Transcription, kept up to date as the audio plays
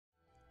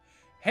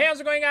Hey,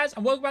 how's it going, guys?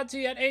 And welcome back to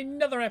yet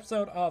another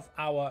episode of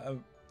our...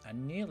 I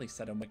nearly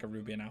said Omega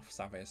Ruby and Alpha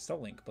Sapphire Still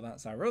Link, but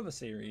that's our other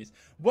series.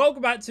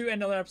 Welcome back to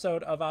another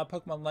episode of our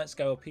Pokemon Let's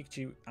Go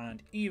Pikachu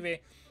and Eevee.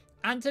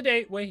 And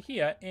today we're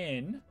here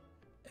in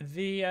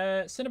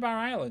the Cinnabar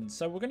Island.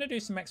 So we're going to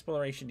do some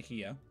exploration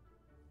here.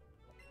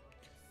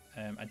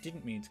 I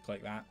didn't mean to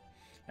click that.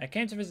 I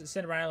came to visit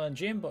Cinnabar Island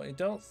Gym, but it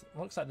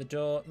looks like the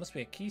door must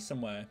be a key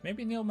somewhere.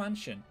 Maybe in the old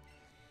mansion.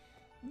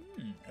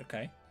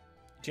 Okay.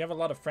 Do you have a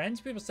lot of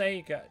friends? People say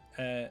you got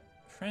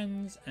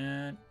friends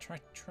and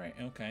trade.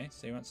 Okay,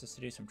 so he wants us to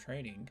do some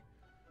trading.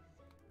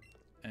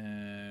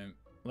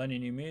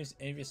 Learning new moves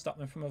if you stop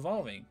them from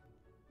evolving.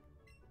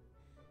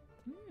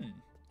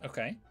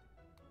 Okay.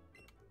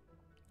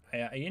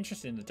 Are you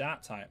interested in the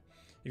dark type?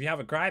 If you have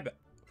a Grimer.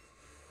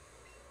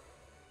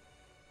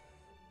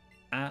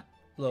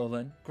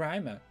 Alolan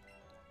Grimer.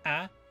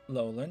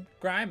 Alolan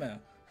Grimer.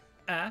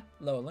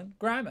 Alolan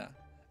Grimer.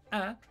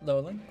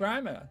 Alolan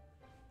Grimer.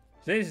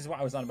 So this is what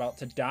I was on about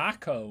to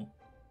Darko.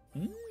 So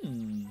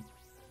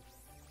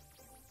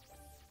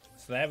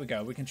there we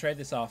go. We can trade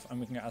this off and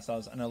we can get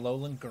ourselves an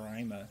Alolan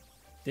Grimer.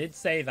 Did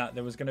say that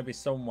there was going to be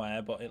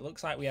somewhere, but it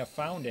looks like we have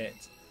found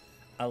it.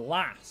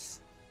 Alas.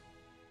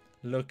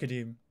 Look at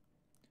him.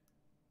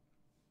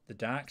 The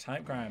dark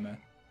type Grimer.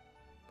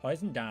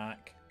 Poison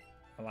dark.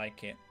 I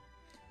like it.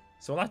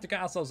 So we'll have to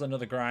get ourselves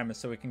another Grimer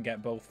so we can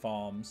get both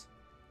forms.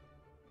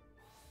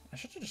 I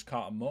should have just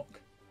caught a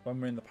muck when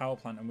we were in the power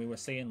plant and we were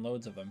seeing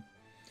loads of them.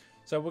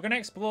 So we're going to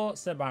explore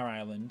Cinnabar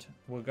Island.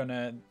 We're going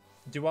to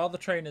do all the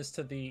trainers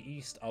to the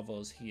east of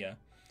us here.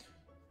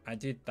 I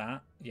did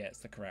that. Yeah, it's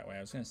the correct way.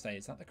 I was going to say,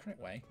 is that the correct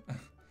way?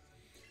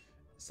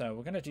 So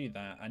we're going to do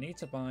that. I need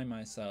to buy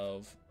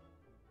myself...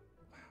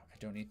 Wow, I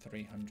don't need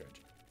 300.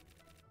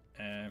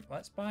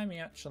 Let's buy me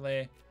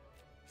actually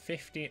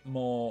 50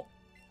 more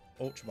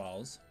Ultra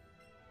Balls.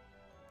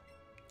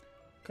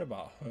 Could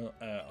about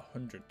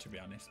 100 to be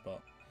honest,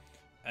 but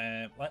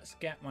let's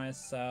get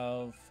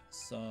myself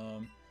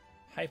some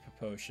Hyper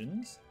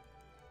Potions,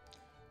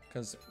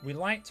 because we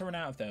like to run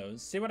out of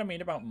those. See what I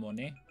mean about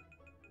money?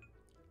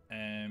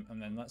 And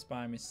then let's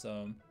buy me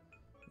some.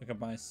 We can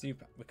buy we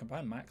can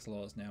buy Max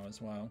Laws now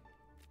as well.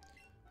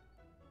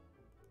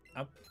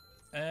 I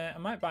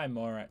might buy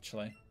more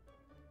actually.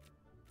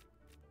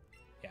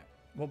 Yeah,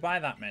 we'll buy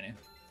that many.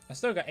 I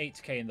still got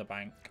 8k in the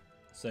bank,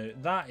 so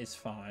that is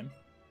fine.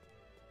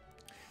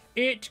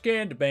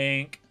 8k in the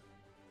bank.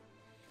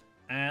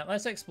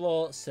 Let's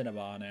explore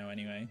Cinnabar now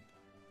anyway.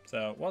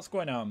 So, what's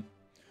going on?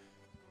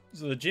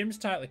 So, the gym's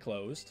tightly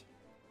closed.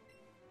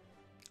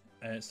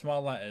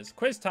 Small letters.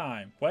 Quiz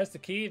time. Where's the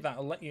key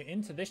that'll let you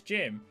into this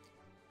gym?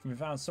 Can be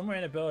found somewhere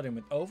in a building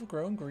with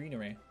overgrown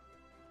greenery.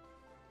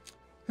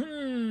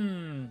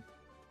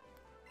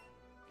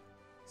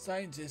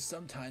 Scientists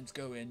sometimes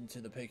go into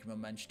the Pokemon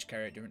Mansion to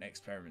carry out different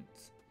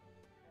experiments.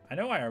 I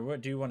know I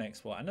do want to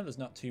explore. I know there's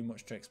not too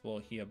much to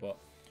explore here, but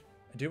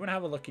I do want to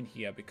have a look in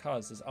here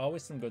because there's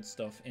always some good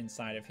stuff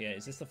inside of here.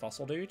 Is this the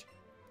fossil dude?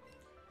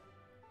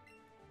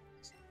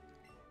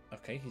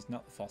 Okay, he's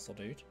not the fossil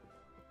dude.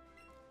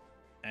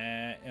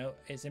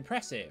 It's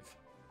impressive.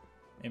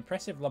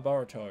 Impressive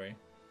laboratory.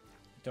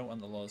 Don't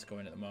want the laws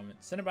going at the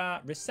moment.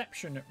 Cinnabar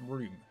reception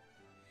room.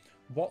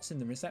 What's in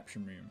the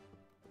reception room?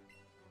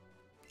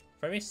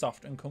 Very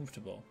soft and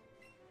comfortable.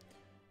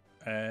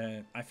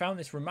 I found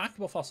this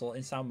remarkable fossil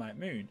in Soundbite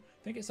Moon.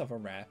 I think it's of a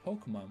rare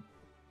Pokemon.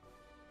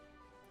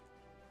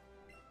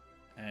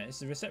 It's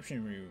the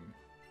reception room.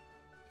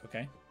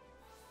 Okay.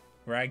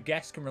 Where our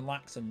guests can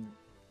relax and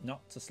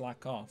not to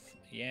slack off.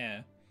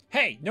 Yeah.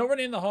 Hey, no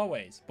running in the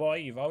hallways. Boy,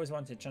 you've always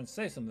wanted a chance to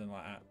say something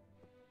like that.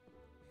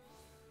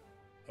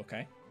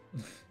 Okay.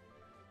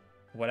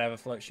 Whatever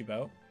floats your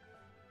boat.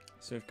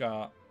 So we've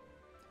got...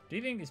 Do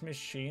you think these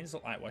machines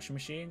look like washing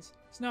machines?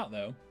 It's not,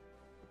 though.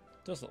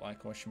 It does look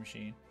like a washing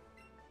machine.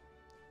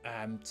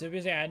 Too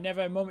busy. I had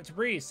never a moment to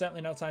breathe.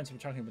 Certainly no time to be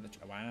talking with the...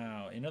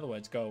 Wow. In other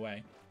words, go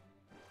away.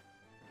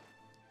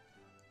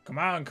 Come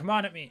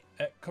on at me.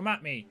 Come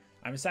at me.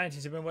 I'm a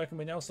scientist who's been working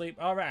with no sleep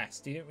or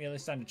rest. You didn't really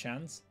stand a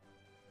chance.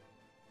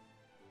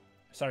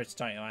 Sorry to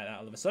tell you like that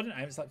all of a sudden. I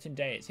haven't slept in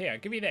days. Here, I'll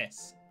give you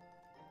this.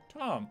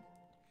 Tom.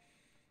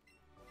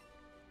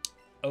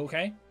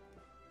 Okay.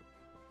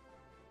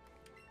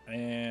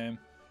 What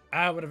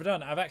have I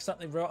done? I've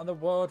accidentally wrote on the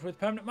board with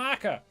permanent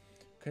marker.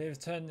 Could I have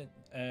turned it,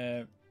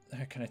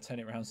 can I turn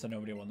it around so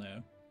nobody will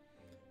know?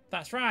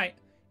 That's right.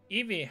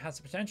 Eevee has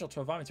the potential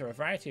to evolve into a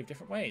variety of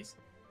different ways.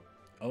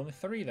 Only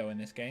 3 though in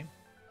this game.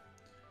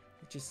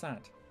 Which is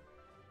sad.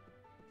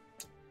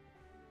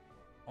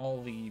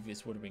 All the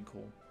Eevees would have been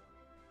cool.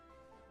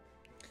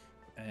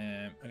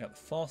 I got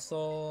the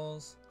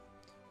fossils.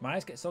 My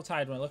eyes get so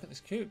tired when I look at this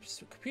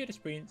computer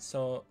screen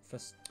for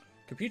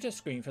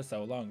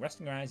so long.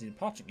 Resting your eyes is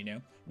important, you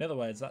know. In other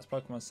words, that's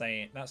Pokemon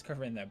saying that's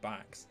covering their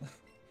backs.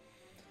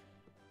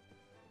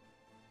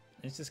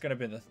 This is going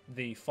to be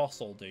the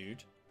fossil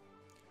dude.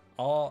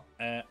 All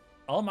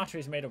matter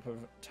is made up of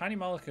tiny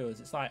molecules.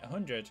 It's like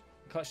 100,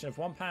 a collection of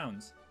 1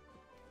 pound.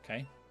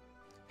 Okay.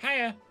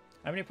 Hiya!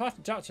 I'm an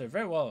important doctor.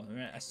 Very well.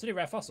 I study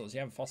rare fossils. You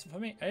have a fossil for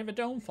me? I have a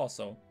dome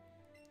fossil.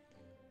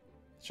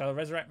 Shall I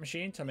resurrect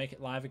machine to make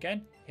it live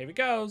again? Here we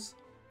goes.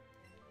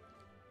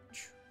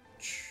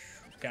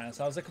 Got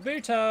ourselves a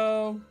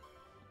Kabuto.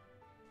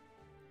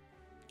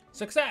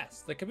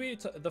 Success!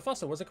 The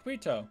fossil was a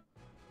Kabuto.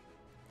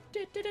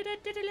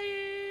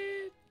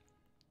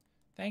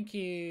 Thank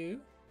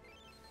you.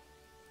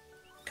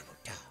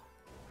 Kabuto.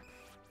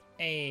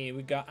 Hey,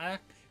 we got a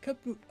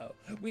Kabuto.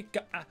 We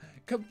got a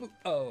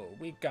Kabuto.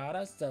 We got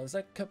ourselves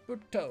a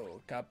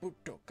Kabuto.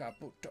 Kabuto,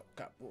 Kabuto,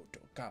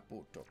 Kabuto,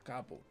 Kabuto,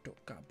 Kabuto,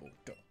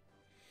 Kabuto.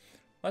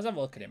 Let's have a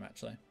look at him,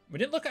 actually. We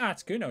didn't look at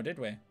Articuno, did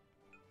we?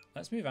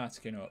 Let's move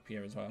Articuno up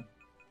here as well.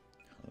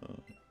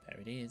 There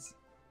it is.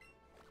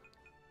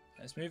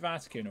 Let's move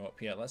Articuno up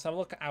here. Let's have a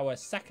look at our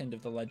second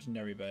of the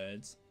legendary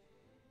birds.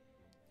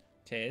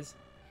 It is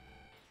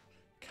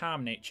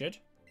calm-natured.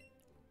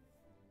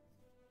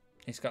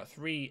 It's got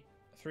three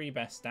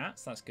best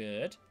stats. That's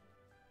good.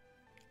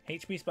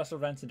 HP, special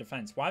defense, and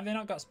defense. Why have they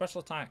not got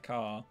special attack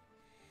or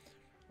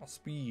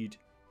speed?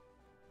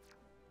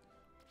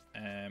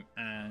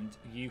 And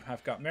you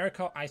have got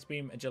Miracle, Ice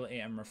Beam, Agility,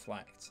 and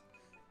Reflect.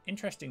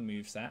 Interesting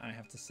moveset, I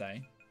have to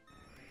say.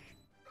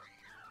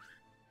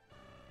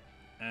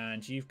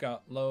 And you've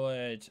got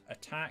lowered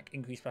attack,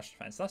 increased special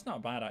defense. That's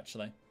not bad,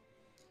 actually.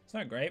 It's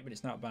not great, but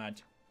it's not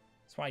bad.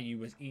 That's why you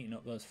was eating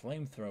up those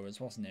flamethrowers,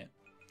 wasn't it?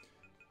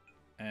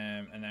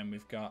 And then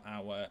we've got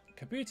our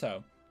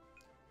Kabuto.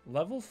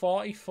 Level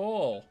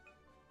 44.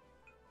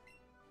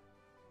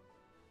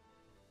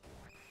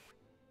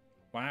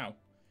 Wow.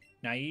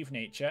 Naive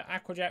nature,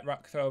 Aqua Jet,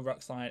 Rock Throw,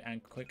 Rock Slide,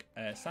 and Quick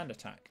Sand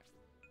Attack.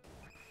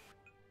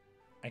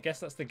 I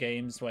guess that's the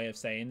game's way of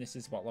saying this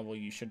is what level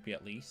you should be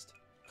at least.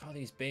 Look at all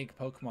these big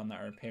Pokemon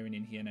that are appearing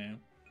in here now.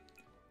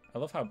 I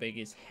love how big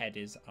his head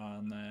is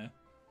on there.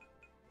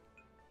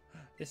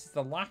 This is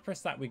the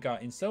Lapras that we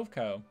got in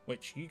Silphco,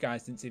 which you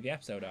guys didn't see the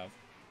episode of.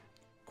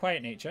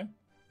 Quiet Nature,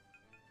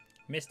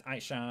 Mist,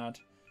 Ice Shard,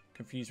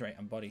 Confuse Ray,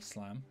 and Body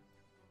Slam.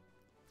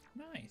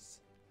 Nice.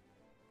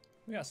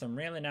 We got some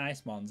really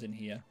nice mons in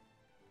here.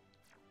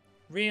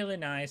 Really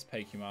nice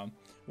Pokemon.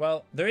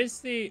 Well, there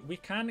is we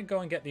can go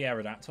and get the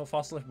Aerodactyl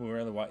fossil if we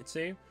really wanted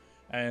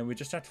to. We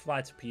just have to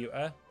fly to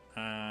Pewter,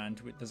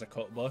 and there's a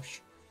cut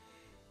bush.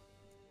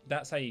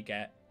 That's how you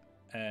get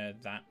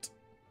that.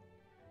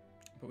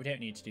 But we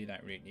don't need to do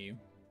that right now.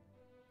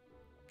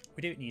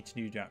 We don't need to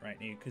do that right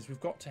now because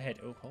we've got to head...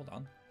 Oh, hold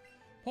on.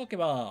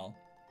 Pokeball.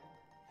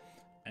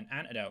 An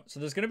antidote. So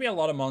there's going to be a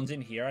lot of mons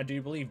in here. I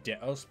do believe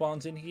Ditto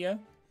spawns in here.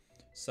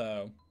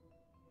 So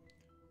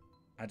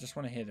I just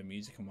want to hear the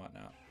music and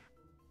whatnot.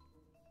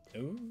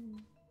 Ooh.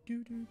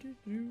 Do, do, do,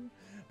 do.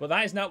 But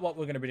that is not what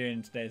we're going to be doing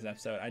in today's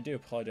episode. I do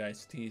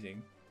apologize for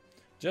teasing.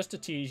 Just to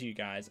tease you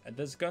guys,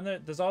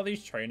 there's all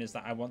these trainers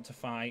that I want to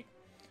fight,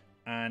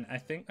 and I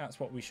think that's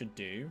what we should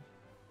do.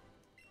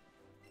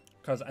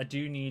 Because I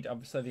do need,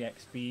 obviously, the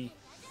XP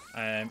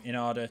in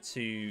order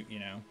to, you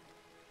know,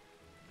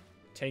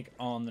 take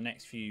on the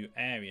next few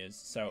areas.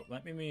 So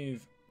let me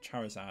move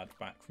Charizard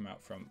back from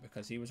out front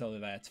because he was only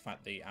there to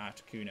fight the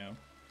Articuno.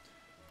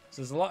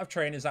 So there's a lot of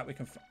trainers that we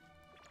can...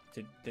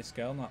 Did this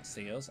girl not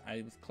see us?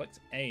 I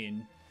clicked A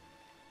in...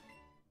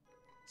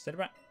 Sit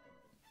about...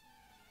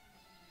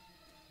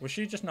 Was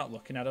she just not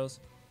looking at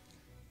us?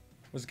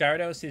 Was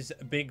Gyarados'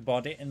 big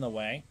body in the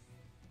way?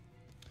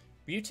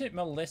 Beauty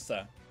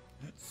Melissa.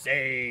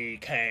 Say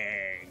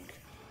King.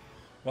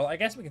 Well, I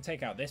guess we can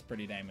take out this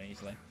pretty damn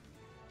easily.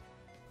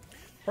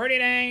 Pretty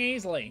dang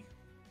easily.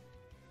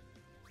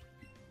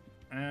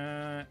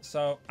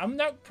 So I'm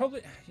not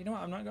probably... You know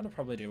what? I'm not going to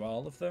probably do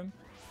all of them.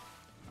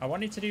 I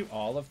wanted to do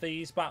all of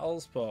these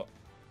battles, but...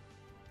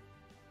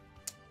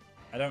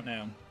 I don't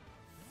know.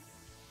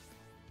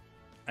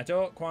 I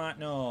don't quite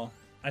know.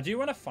 I do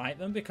want to fight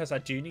them because I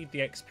do need the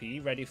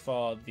XP ready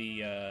for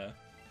the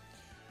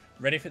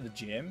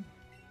gym.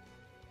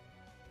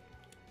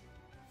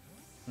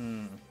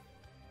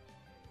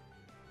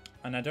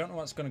 And I don't know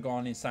what's going to go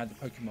on inside the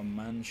Pokemon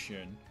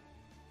Mansion.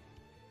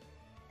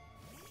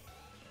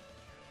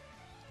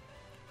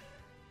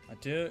 I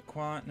don't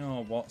quite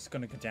know what's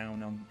going to go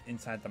down on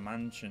inside the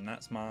mansion.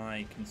 That's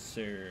my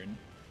concern.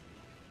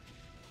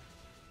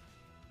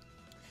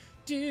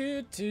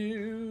 Do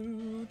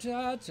do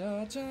da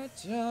da da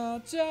da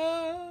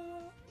da.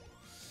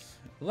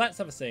 Let's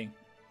have a sing.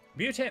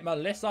 Beauty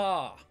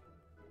Melissa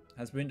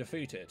has been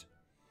defeated.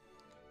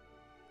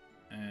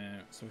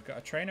 So we've got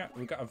a trainer,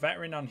 we've got a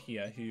veteran on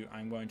here who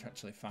I'm going to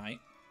actually fight.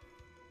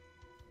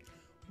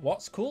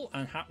 What's cool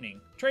and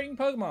happening? Trading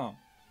Pokemon.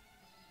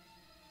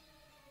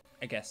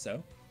 I guess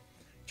so.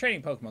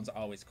 Trading Pokemons are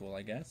always cool,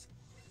 I guess.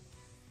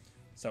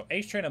 So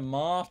Ace Trainer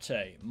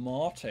Marte.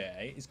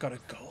 Marte has got a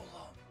Golem.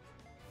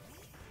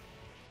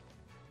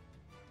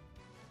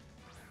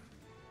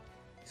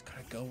 He's got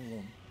a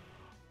Golem.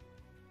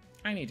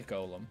 I need a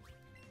Golem.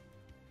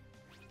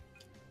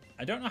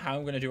 I don't know how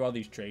I'm going to do all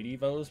these trade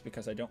evos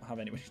because I don't have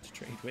anybody to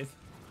trade with.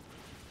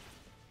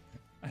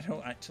 I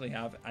don't actually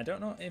have... I don't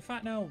know. In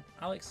fact, no.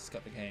 Alex has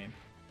got the game.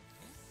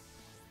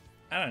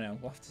 I don't know.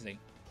 We'll have to see.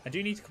 I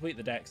do need to complete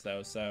the decks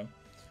though, so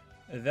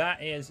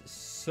that is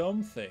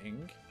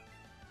something.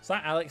 So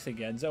that Alex and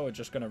Yenzo are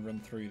just going to run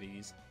through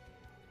these.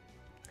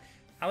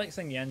 Alex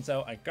and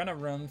Yenzo are going to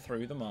run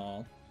through them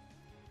all.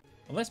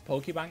 Unless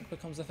Pokebank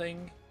becomes a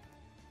thing.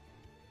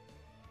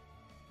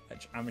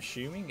 Which I'm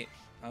assuming it...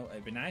 Oh,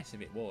 it'd be nice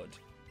if it would.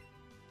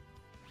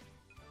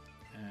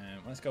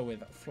 Let's go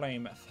with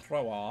Flame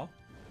Thrower.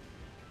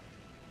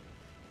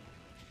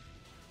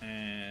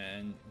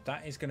 And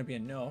that is going to be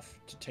enough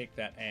to take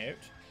that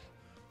out.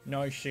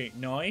 Nice shit,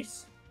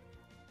 nice.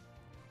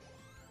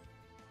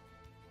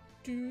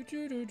 So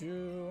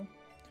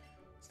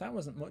that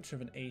wasn't much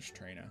of an ace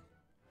trainer.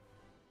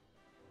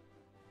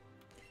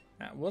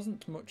 That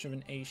wasn't much of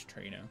an ace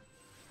trainer.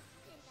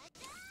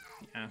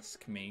 You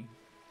ask me.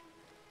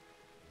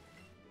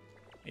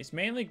 It's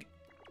mainly...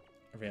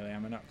 Really,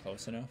 am I not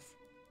close enough?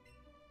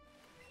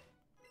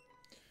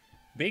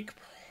 Big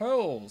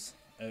pearls.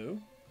 Oh.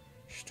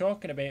 She's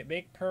talking about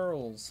big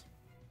pearls.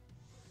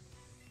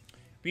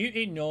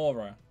 Beauty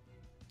Nora.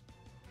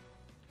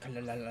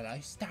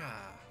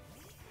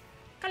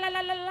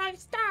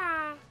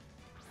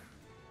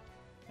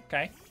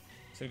 Okay.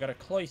 So we've got a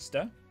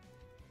cloister.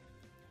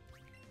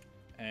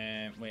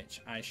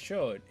 Which I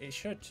should... It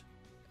should...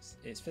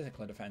 It's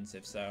physical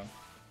defensive, so...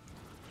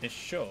 This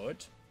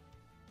should...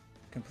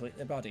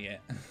 completely body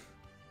it. I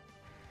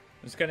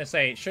was going to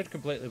say it should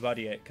completely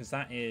body it because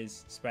that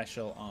is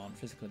special on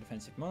physical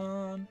defensive. Come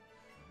on.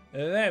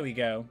 There we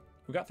go.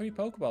 We got 3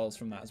 Pokeballs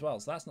from that as well,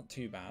 so that's not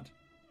too bad.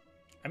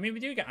 I mean, we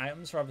do get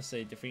items for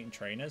obviously defeating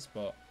trainers,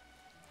 but...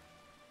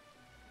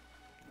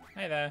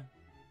 Hey there.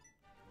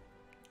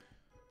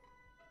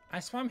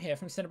 I swam here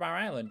from Cinnabar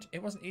Island.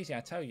 It wasn't easy,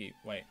 I tell you.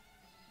 Wait,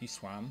 you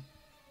swam?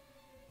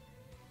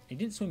 You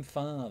didn't swim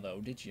far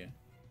though, did you?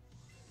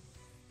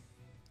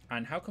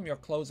 And how come your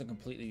clothes are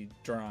completely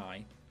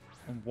dry?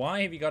 And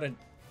why have you got a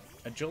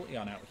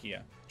Jolteon out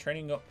here?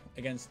 Training up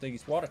against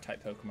these water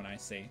type Pokemon I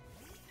see.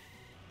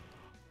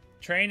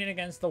 Training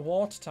against the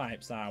water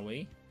types, are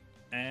we?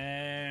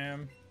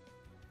 Padan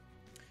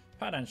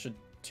should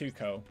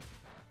 2-ko.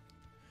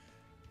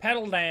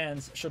 Pedal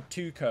Dance should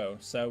 2-ko,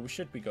 so we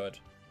should be good.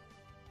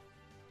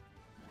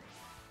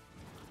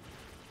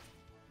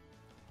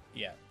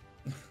 Yeah.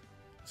 I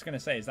was going to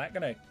say, is that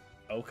going to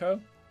OHKO?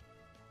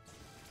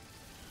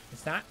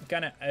 Is that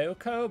gonna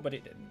OHKO? But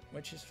it didn't,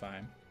 which is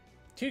fine.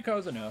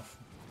 2-ko's enough.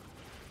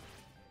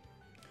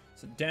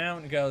 So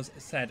down goes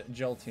said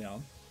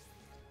Jolteon,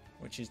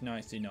 which is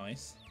nicely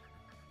nice.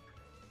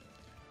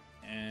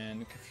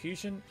 And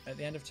Confusion at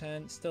the end of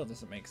turn still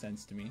doesn't make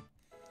sense to me.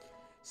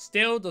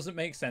 Still doesn't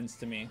make sense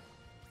to me.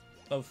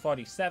 Level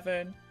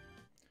 47.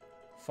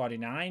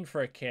 49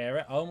 for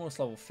Akira. Almost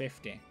level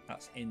 50.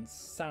 That's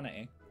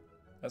insanity.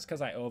 That's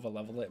because I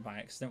over-leveled it by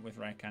accident with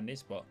rare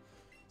candies, but...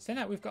 Saying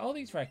that, we've got all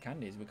these rare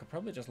candies. We could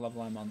probably just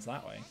level our mons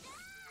that way.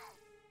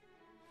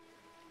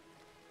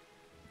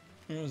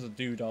 There's a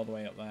dude all the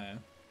way up there.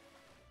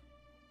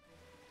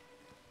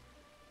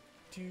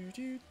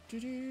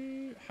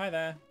 Hi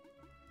there.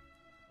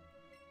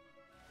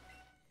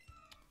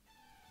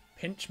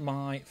 Pinch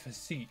my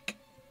physique.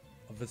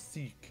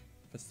 Physique.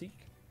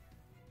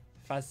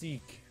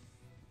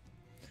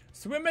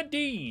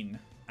 Swimmerdean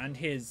and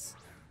his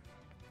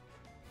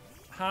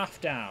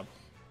half dab.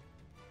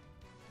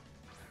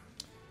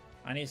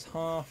 And his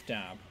half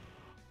dab.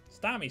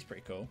 Starmie's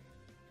pretty cool.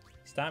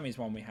 Starmie's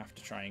one we have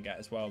to try and get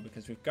as well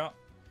because we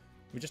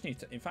just need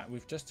to, in fact,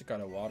 we've just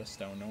got a water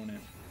stone, don't it?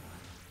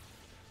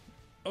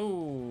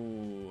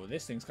 Oh,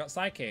 this thing's got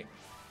Psychic.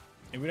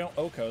 If we don't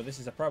OHKO, this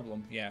is a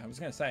problem. Yeah, I was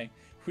going to say,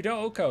 if we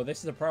don't OHKO, this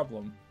is a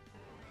problem.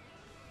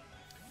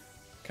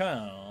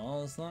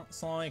 Because that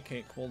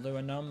Psychic will do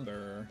a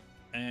number.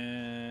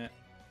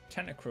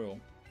 Tentacruel.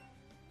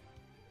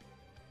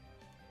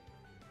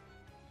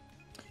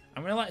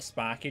 I'm going to let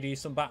Sparky do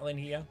some battling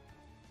here.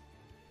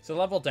 It's a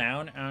level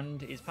down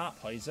and it's part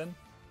poison.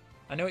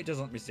 I know it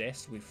doesn't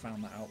resist. We've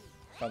found that out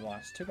for the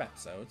last 2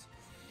 episodes.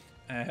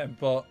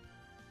 But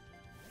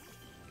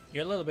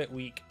you're a little bit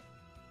weak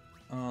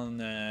on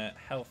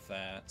health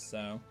there.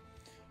 So,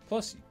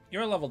 plus,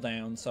 you're a level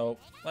down. So,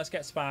 let's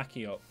get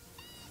Sparky up.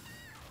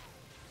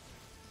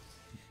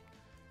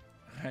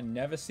 I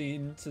never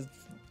seem to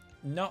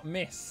not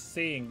miss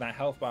seeing that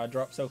health bar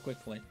drop so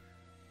quickly.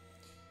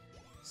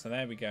 So,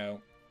 there we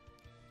go.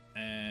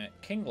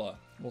 Kingler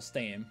will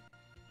stay in.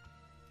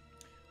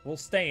 We'll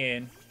stay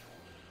in.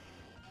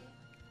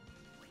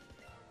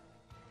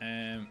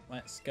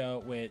 Let's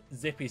go with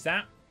Zippy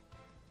Zap.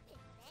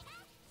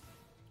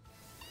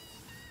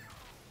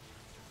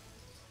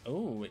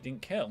 Oh, it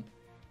didn't kill.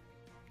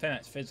 I think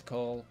that's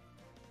physical.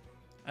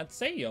 I'd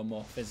say you're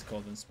more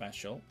physical than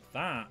special.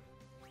 That.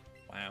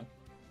 Wow.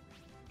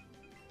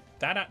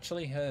 That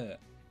actually hurt.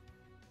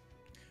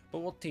 But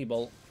we'll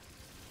T-Bolt.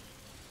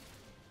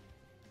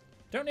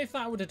 Don't know if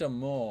that would have done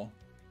more.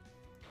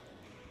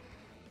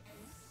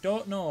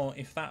 Don't know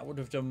if that would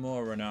have done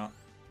more or not.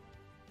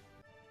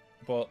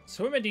 But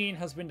Swimmerdean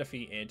has been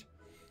defeated.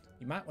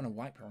 You might want to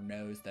wipe your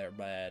nose there,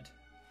 bud.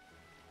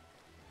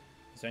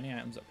 Is there any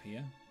items up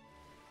here?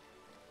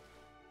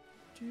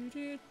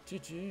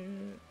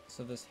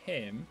 So there's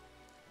him.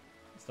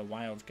 It's the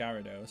wild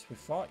Gyarados. We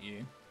fought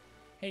you.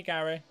 Hey,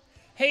 Gary.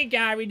 Hey,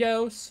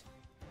 Gyarados.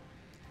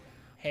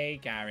 Hey,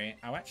 Gary.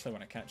 I actually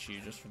want to catch you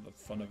just for the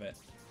fun of it.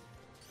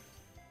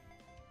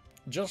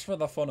 Just for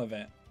the fun of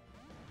it.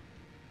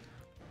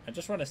 I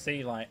just want to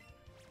see, like,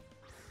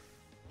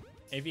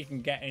 if you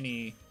can get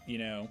any, you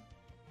know,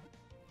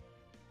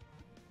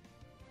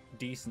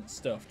 decent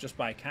stuff just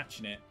by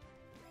catching it.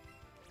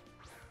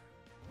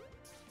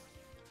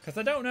 Because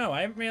I don't know.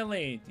 I haven't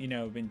really, you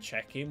know, been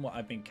checking what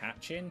I've been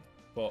catching.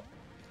 But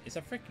it's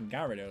a freaking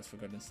Gyarados, for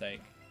goodness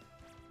sake.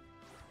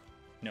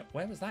 No,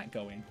 where was that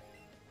going?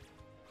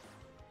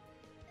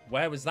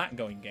 Where was that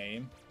going,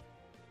 game?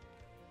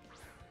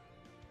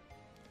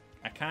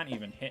 I can't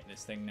even hit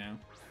this thing now.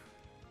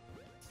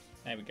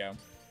 There we go.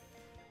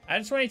 I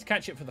just wanted to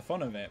catch it for the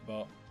fun of it,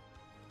 but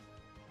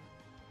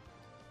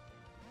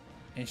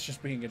it's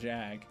just being a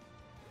jag.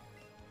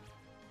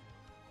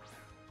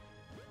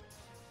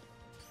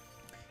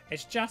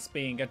 It's just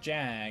being a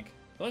jag.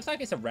 It looks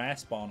like it's a rare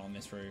spawn on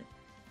this route,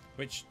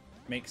 which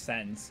makes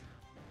sense.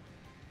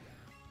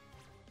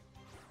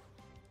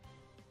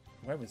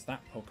 Where was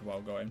that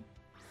Pokeball going?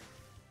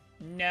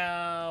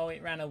 No,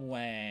 it ran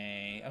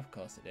away. Of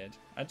course it did.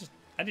 I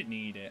didn't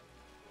need it.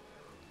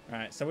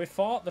 Alright, so we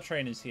fought the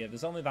trainers here.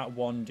 There's only that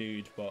one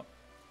dude, but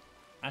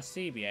ask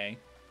CBA.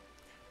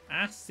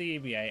 Ask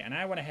CBA, and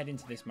I want to head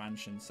into this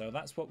mansion, so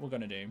that's what we're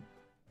going to do.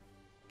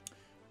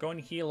 Go and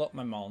heal up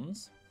my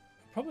mons.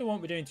 Probably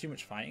won't be doing too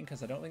much fighting,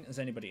 because I don't think there's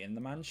anybody in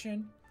the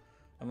mansion.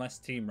 Unless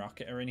Team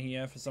Rocket are in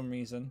here for some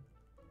reason.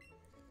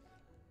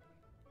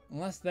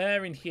 Unless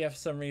they're in here for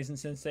some reason,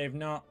 since they've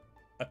not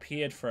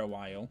appeared for a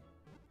while.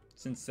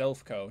 Since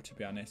Silphco, to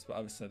be honest, but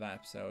obviously that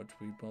episode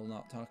we will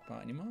not talk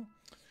about anymore.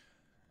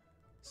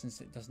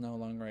 Since it does no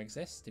longer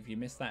exist. If you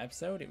missed that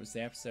episode, it was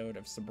the episode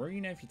of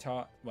Sabrina. If you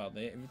taught, well,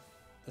 the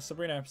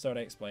Sabrina episode,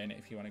 I explain it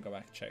if you want to go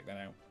back and check that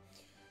out.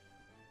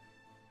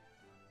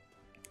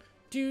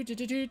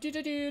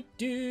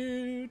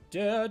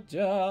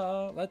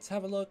 Let's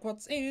have a look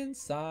what's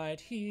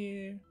inside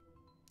here.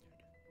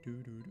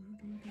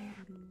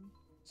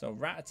 So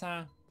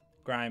Rattata,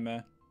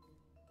 Grimer.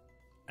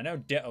 I know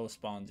Ditto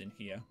spawns in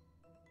here.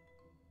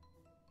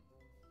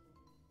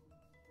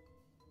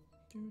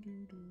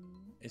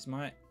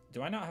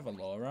 Do I not have a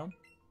Lorum?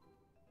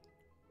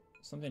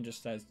 Something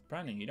just says,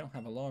 Brandon, you don't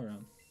have a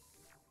Lorum.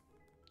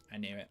 I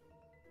knew it.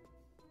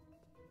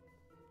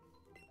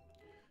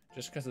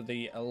 Just because of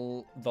the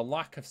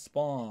lack of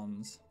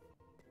spawns.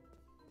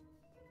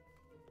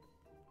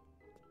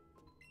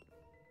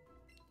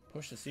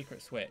 Push the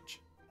secret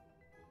switch.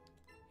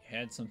 You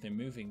heard something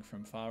moving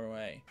from far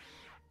away.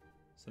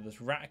 So there's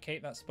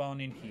Raticate that's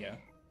spawning here.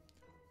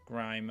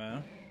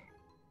 Grimer.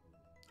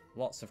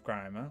 Lots of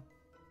Grimer.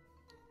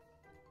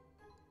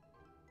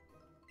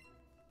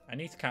 I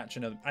need to catch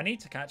another. I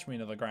need to catch me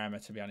another Grimer,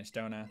 to be honest,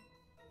 don't I?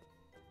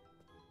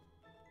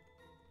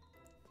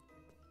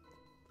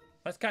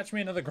 Let's catch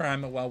me another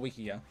Grimer while we're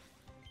here.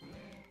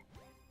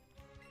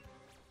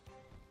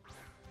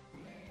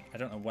 I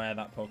don't know where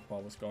that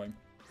Pokeball was going.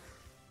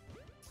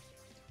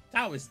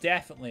 That was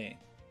definitely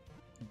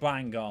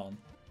bang on.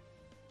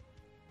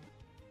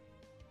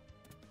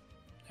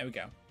 There we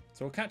go.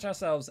 So we'll catch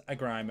ourselves a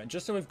Grimer,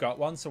 just so we've got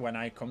one, so when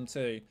I come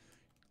to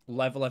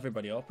level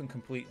everybody up and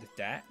complete the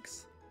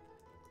decks,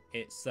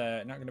 it's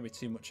not going to be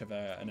too much of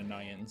an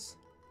annoyance.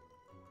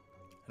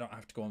 I don't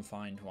have to go and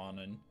find one,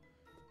 and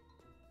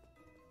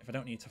if I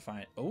don't need to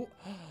find... Oh,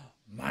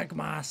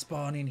 Magmar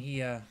spawning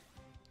here.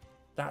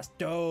 That's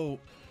dope.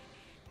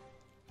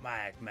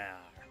 Magmar.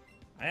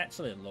 I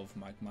actually love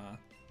Magmar.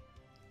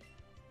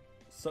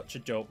 Such a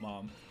dope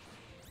mom.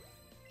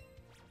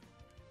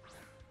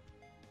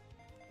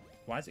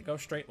 Why does it go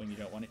straight when you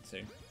don't want it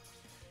to?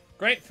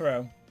 Great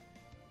throw.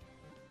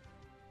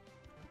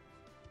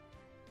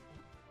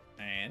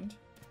 And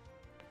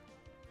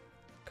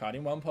caught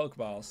in one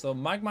Pokeball. So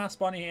Magmar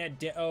spawning here.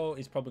 Ditto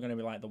is probably going to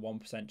be like the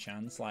 1%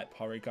 chance, like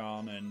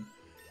Porygon and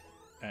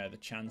the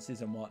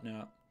chances and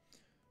whatnot.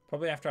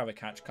 Probably have to have a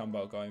catch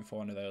combo going for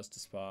one of those to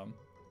spawn.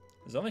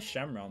 There's only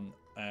Shenron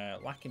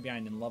lacking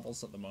behind in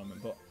levels at the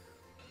moment, but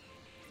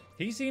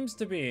he seems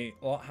to be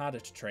a lot harder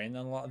to train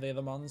than a lot of the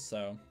other mons.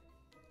 So,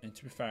 and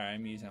to be fair,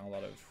 I'm using a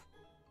lot of.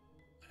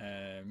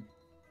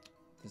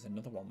 There's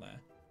another one there.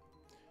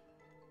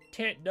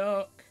 Tit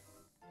Duck.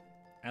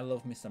 I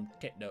love me some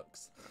tit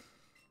ducks.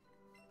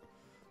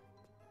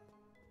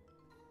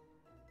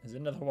 There's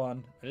another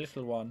one, a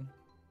little one.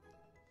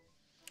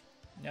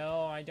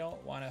 No, I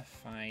don't want to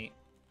fight.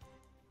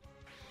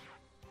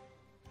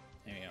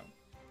 There we go.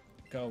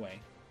 Go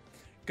away.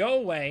 Go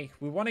away.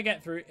 We want to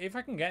get through. If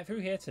I can get through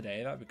here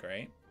today, that'd be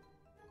great.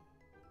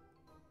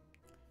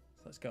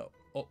 So let's go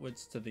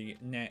upwards to the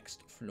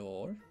next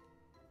floor.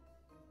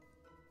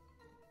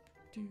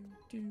 Do,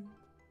 do,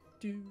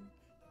 do,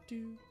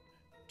 do.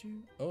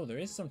 Oh, there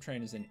is some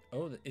trainers in.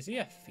 Oh, is he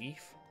a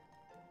thief?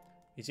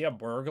 Is he a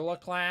burglar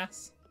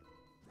class?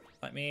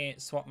 Let me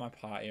swap my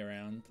party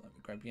around. Let me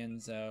grab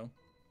Yenzo.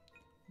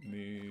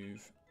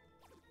 Move.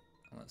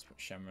 Oh, let's put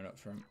Shenron up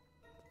front.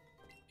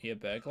 Are you a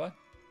burglar?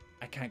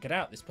 I can't get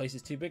out. This place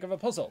is too big of a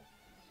puzzle.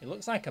 It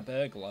looks like a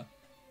burglar.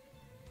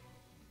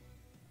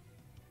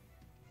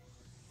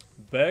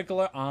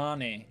 Burglar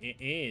Arnie. It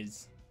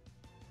is.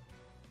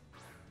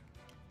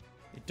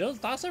 It does.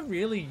 That's a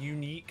really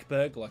unique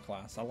burglar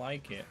class. I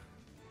like it.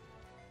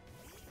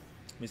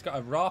 He's got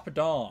a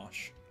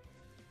Rapidash.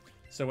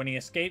 So when he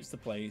escapes the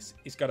place,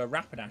 he's got a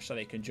Rapidash so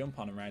they can jump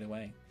on him right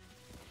away.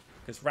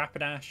 Because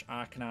Rapidash,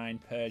 Arcanine,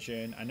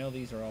 Persian, I know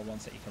these are all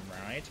ones that you can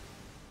ride.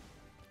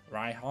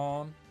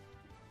 Rhyhorn.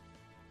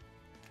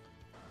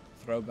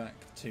 Throwback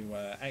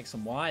to X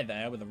and Y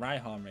there with the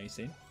Rhyhorn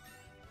racing.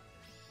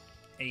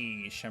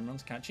 Hey,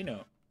 Shenron's catching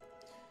up.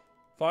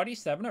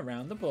 47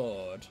 around the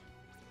board.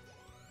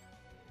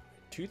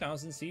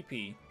 2000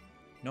 CP.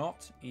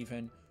 Not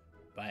even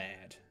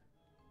bad.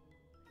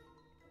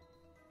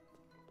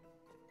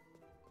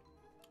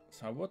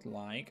 So I would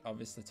like,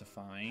 obviously, to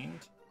find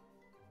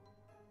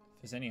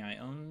if there's any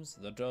items.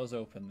 The door's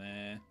open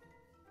there.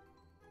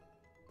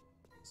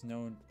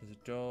 There's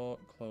a door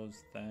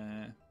closed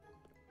there.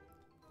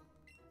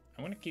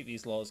 I'm going to keep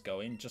these laws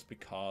going just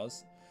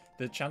because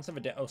the chance of a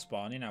Ditto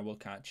spawning, I will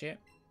catch it.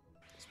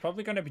 It's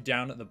probably going to be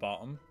down at the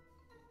bottom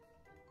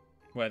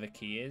where the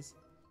key is.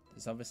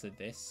 There's obviously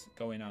this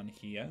going on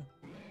here.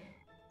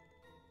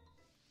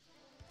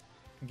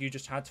 You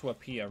just had to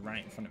appear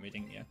right in front of me,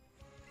 didn't you?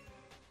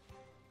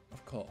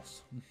 Of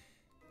course.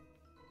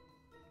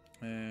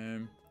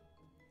 I'm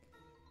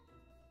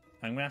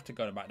going to have to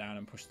go back down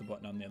and push the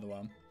button on the other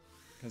one.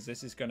 Because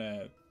this is going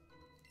to...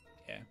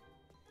 Yeah.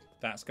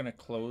 That's going to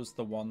close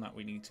the one that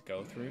we need to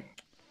go through.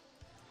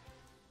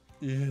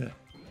 Yeah.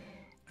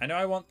 I know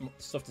I want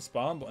stuff to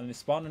spawn, but when they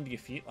spawn under your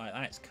feet like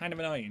that, it's kind of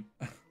annoying.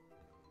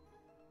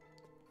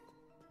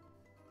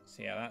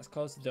 So yeah, that's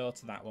closed the door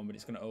to that one, but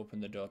it's going to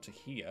open the door to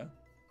here.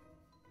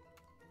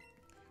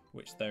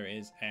 Which there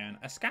is an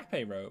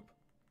escape rope.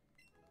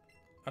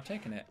 I've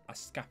taken it.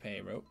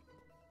 Escape rope.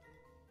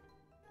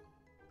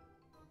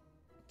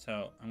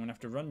 So I'm going to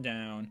have to run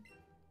down.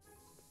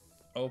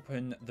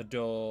 Open the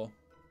door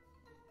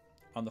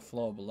on the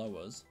floor below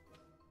us.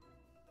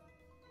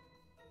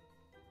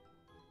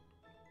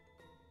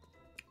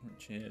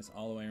 Which is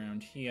all the way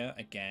around here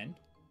again.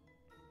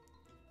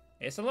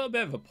 It's a little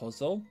bit of a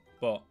puzzle,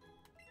 but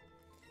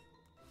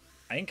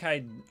I think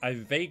I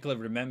vaguely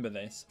remember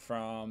this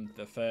from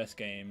the first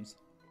games.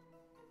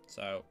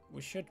 So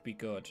we should be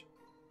good.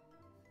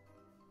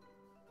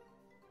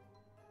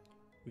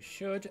 We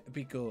should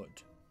be good.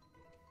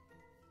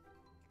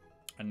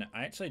 And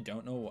I actually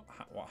don't know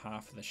what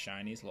half of the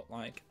shinies look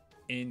like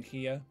in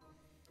here.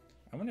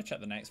 I'm going to check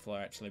the next floor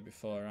actually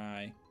before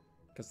I...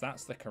 Because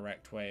that's the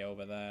correct way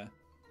over there.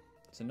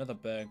 It's another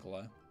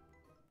burglar.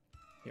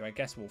 Who I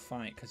guess we'll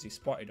fight because he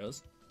spotted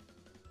us.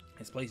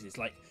 This place is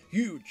like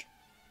huge.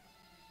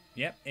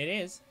 Yep, it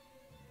is.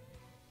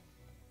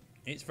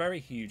 It's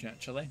very huge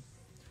actually.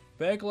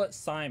 Burglar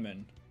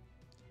Simon.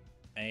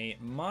 A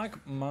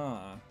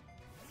Magmar.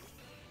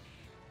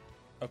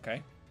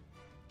 Okay.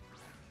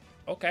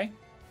 Okay.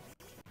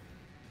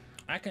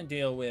 I can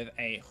deal with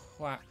a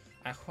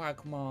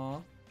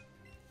Magmar.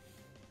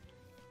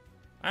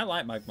 I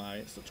like Magmar.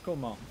 It's such a cool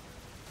mon.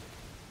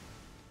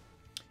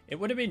 It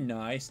would have been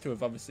nice to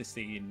have obviously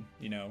seen,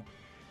 you know,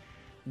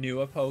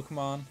 newer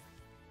Pokemon.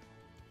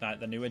 Like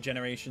the newer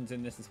generations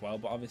in this as well.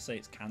 But obviously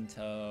it's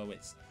Kanto.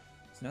 It's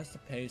not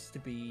supposed to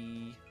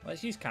be...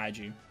 Let's use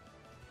Kaiju.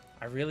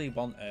 I really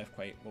want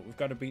Earthquake, but we've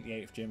got to beat the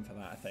 8th gym for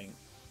that, I think.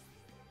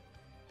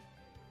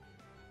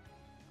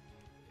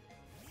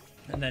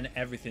 And then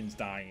everything's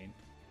dying.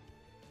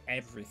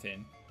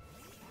 Everything.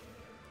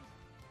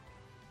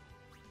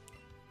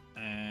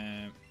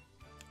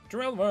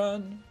 Drill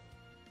Run.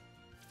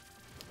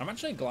 I'm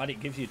actually glad it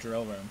gives you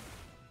Drill Run.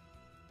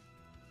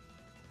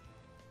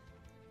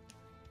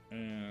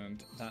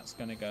 And that's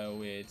going to go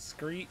with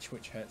Screech,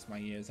 which hurts my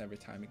ears every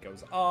time it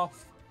goes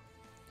off.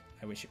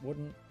 I wish it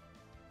wouldn't.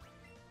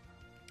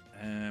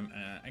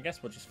 I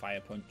guess we'll just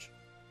Fire Punch.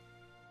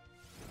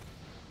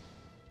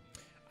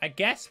 I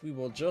guess we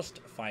will just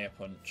Fire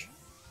Punch.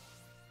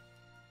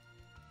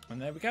 And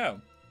there we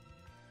go.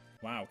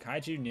 Wow,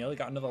 Kaiju nearly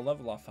got another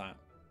level off that.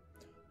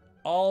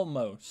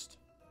 Almost.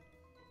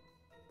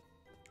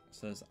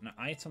 So there's an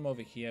item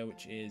over here,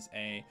 which is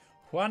a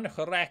one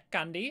rare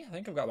candy. I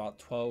think I've got about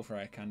 12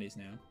 rare candies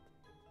now.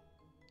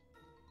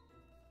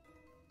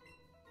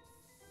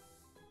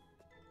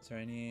 Is there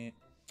any...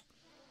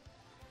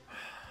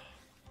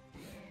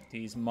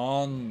 These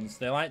mons,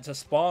 they like to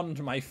spawn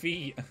to my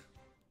feet.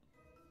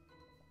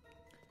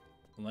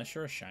 Unless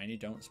you're a shiny,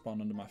 don't spawn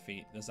under my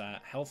feet. There's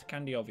a health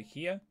candy over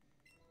here.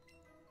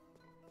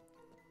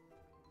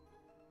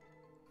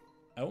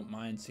 I wouldn't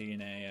mind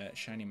seeing a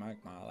shiny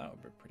Magmar. That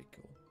would be pretty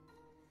cool.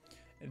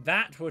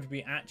 That would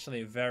be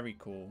actually very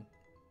cool.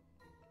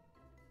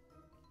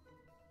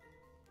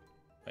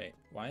 Wait,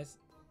 why is...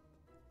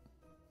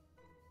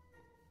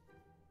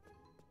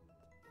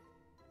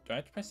 Do I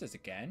have to press this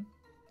again?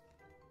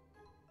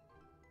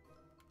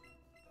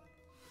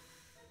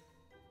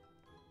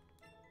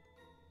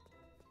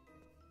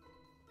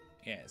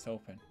 Yeah, it's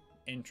open.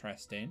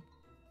 Interesting.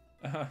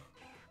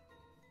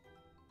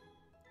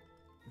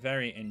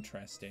 Very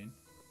interesting.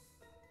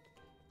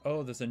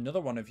 Oh, there's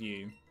another one of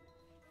you.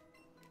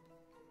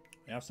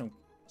 We have some...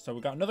 So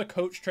we've got another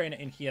coach trainer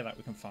in here that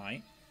we can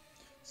fight.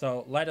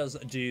 So let us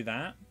do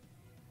that.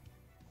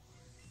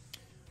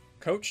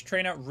 Coach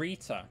trainer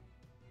Rita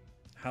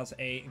has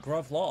a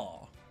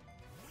Graveler.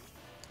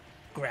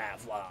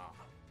 Graveler.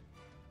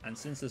 And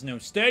since there's no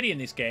sturdy in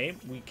this game,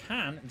 we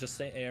can just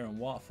sit here and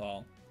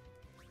waterfall.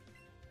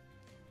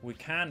 We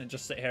can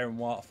just sit here and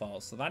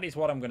waterfall. So that is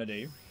what I'm going to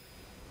do.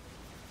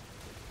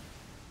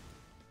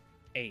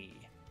 A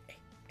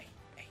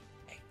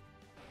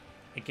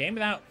game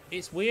without...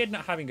 It's weird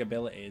not having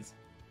abilities.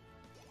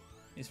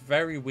 It's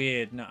very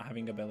weird not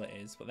having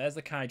abilities. But there's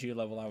the Kaiju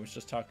level I was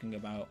just talking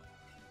about.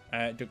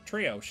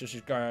 Trio. She's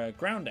got a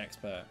ground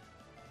expert.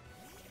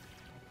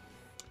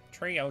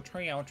 Trio.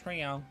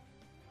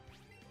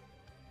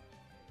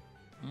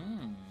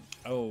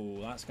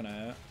 Oh, that's gonna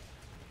hurt.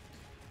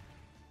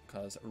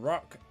 Because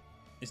rock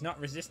is not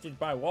resisted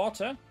by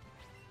water.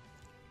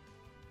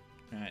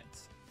 Right.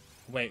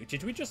 Wait,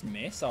 did we just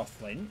miss or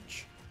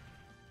flinch?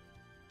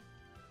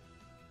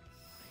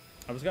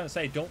 I was gonna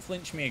say, don't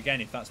flinch me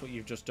again if that's what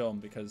you've just done,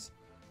 because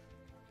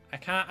I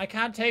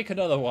can't take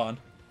another one.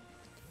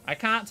 I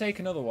can't take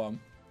another one.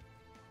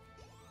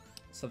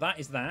 So that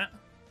is that.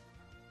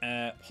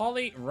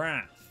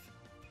 Poliwrath.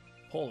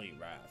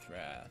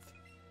 Wrath.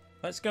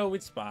 Let's go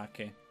with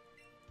Sparky.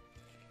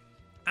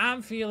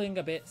 I'm feeling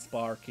a bit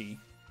sparky.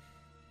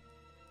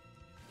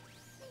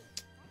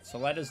 So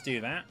let us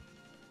do that.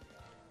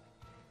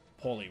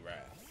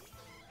 Poliwrath.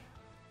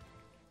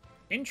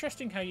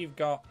 Interesting how you've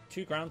got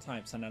 2 ground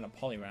types and then a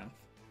Poliwrath.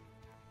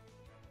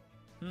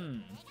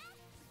 Pika!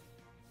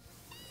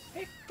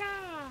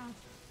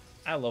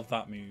 I love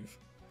that move.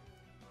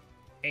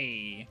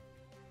 A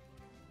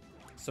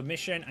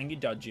submission and you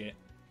dodge it.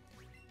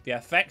 The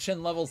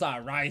affection levels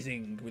are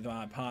rising with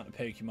my partner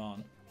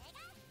Pokemon.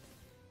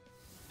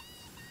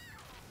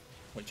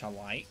 Which I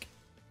like.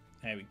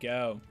 There we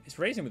go. It's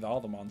raising with all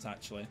the mons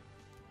actually.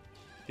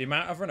 The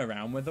amount I've run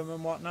around with them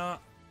and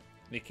whatnot.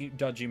 They keep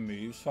dodging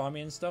moves for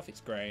me and stuff.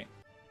 It's great.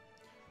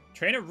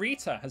 Trainer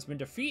Rita has been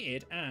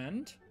defeated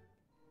and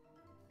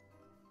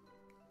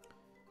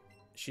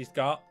she's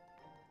got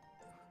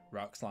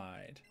Rock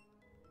Slide.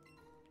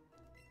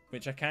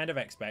 Which I kind of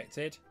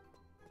expected.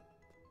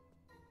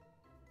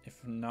 If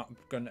I'm not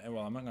gonna,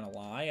 well, I'm not gonna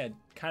lie. I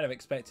kind of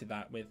expected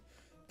that with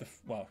the,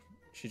 well,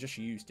 she just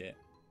used it.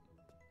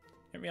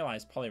 I didn't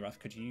realize Poliwrath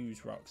could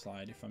use Rock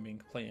Slide, if I'm being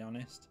completely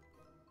honest.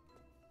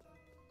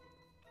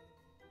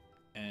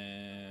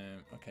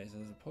 Okay, so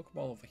there's a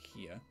Pokeball over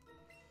here.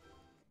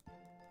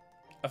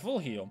 A full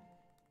heal.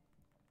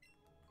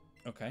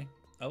 Okay.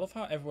 I love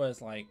how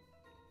everywhere's like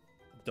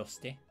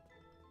dusty.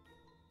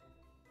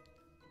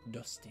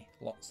 Dusty.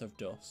 Lots of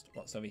dust.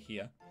 What's over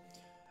here?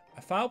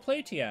 A foul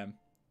play TM.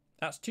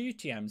 That's 2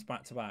 TMs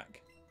back to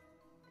back.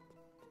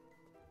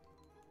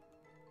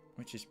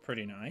 Which is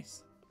pretty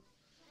nice.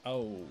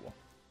 Oh.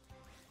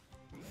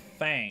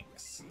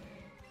 Thanks.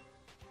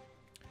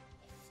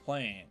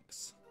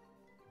 Thanks.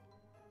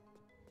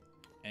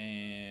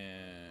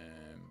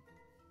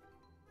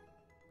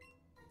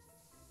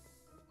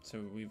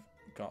 So we've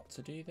got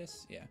to do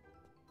this? Yeah.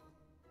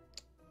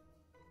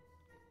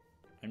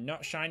 I'm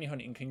not shiny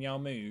hunting. Can y'all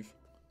move?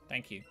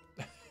 Thank you.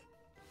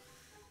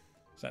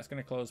 So that's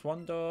going to close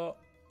one door.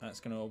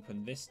 That's going to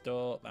open this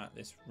door.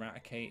 This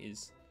Raticate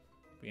is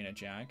being a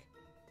jag.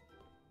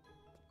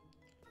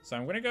 So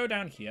I'm going to go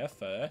down here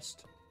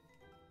first.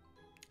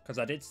 Because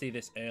I did see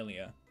this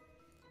earlier.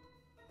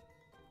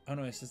 Oh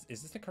no, is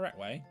this the correct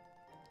way?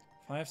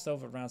 5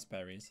 silver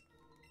raspberries.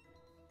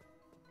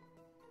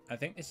 I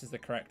think this is the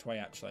correct way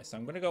actually. So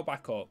I'm going to go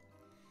back up.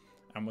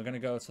 And we're going to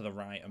go to the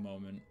right a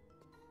moment.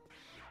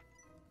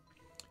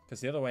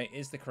 Because the other way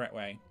is the correct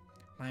way.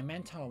 My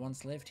mentor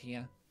once lived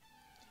here.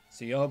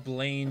 So you're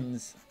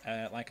Blaine's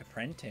like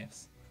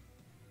apprentice.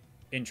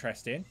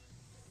 Interesting.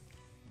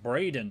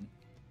 Braden.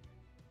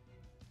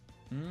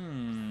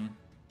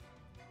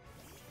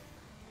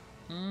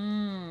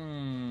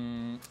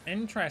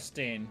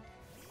 Interesting.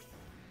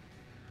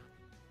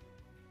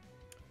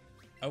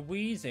 A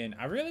Weezing.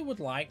 I really would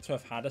like to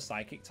have had a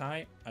Psychic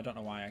type. I don't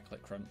know why I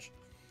clicked Crunch.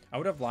 I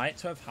would have liked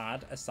to have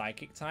had a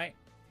Psychic type.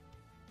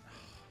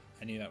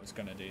 I knew that was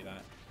going to do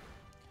that.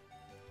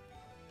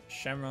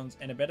 Shenron's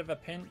in a bit of a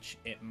pinch.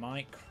 It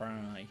might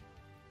cry.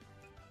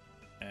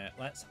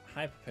 Let's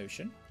Hyper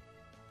Potion.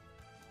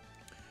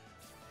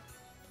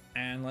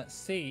 And let's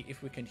see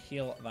if we can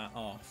heal that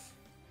off.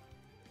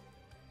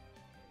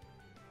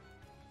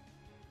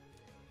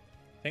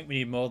 I think we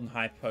need more than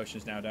Hyper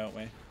Potions now, don't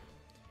we?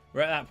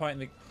 We're at that point in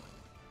the...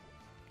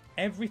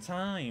 Every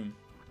time.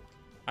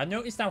 I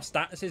noticed our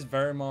status is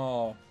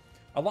a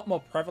lot more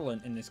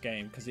prevalent in this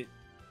game because it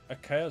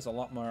occurs a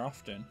lot more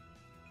often.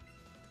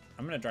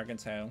 I'm going to Dragon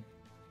Tail.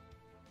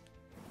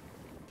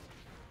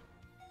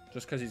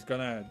 Just because he's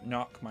going to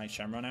knock my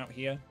Shenron out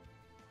here.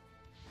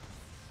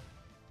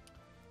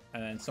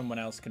 And then someone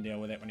else can deal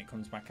with it when it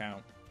comes back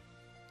out.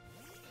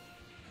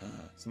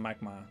 It's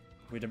Magmar.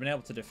 we'd have been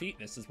able to defeat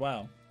this as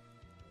well.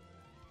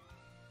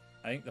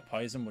 I think the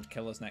poison would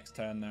kill us next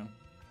turn, though.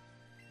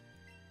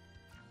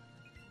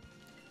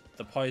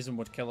 The poison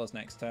would kill us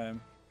next turn.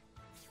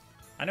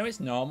 I know it's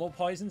normal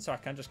poison, so I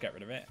can just get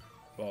rid of it.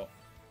 But...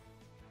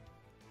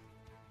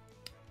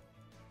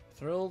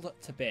 Thrilled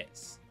to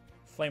bits.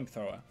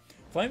 Flamethrower.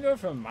 Flamethrower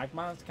from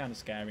Magmar is kind of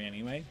scary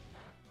anyway.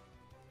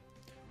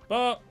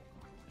 But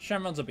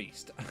Shenron's a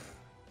beast.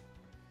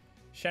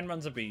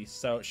 Shenron's a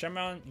beast. So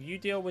Shenron, you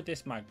deal with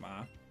this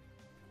Magmar.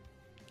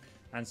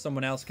 And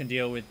someone else can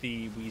deal with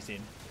the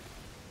Wheezing.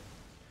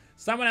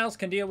 Someone else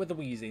can deal with the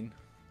Wheezing.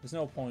 There's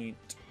no point,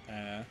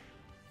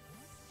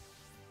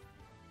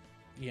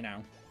 you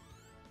know.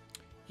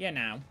 Yeah,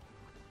 now.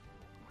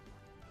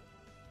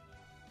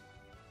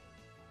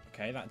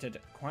 Okay, that did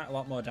quite a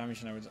lot more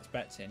damage than I was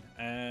expecting.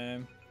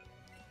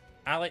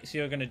 Alex,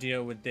 you're going to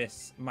deal with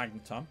this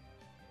Magneton.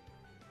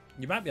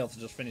 You might be able to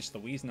just finish the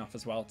Wheezing off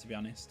as well, to be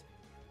honest.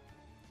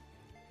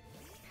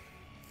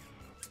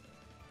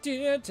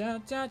 Da, da,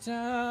 da,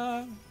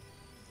 da.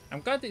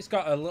 I'm glad that it's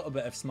got a little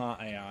bit of smart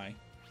AI.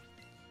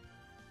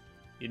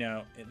 You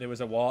know, there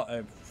was a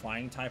water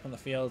flying type on the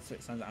field, so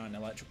it sends out an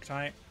electric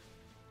type.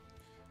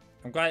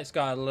 I'm glad it's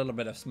got a little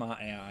bit of smart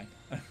AI.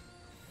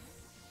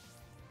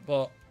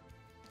 But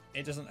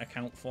it doesn't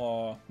account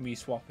for me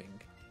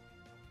swapping.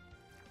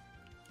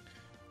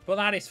 But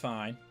that is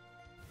fine.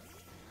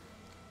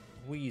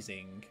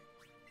 Wheezing.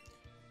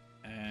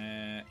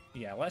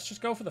 Yeah, let's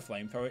just go for the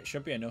Flamethrower. It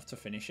should be enough to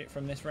finish it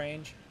from this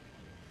range.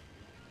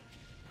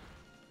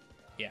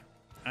 Yeah.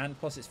 And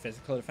plus it's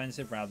physical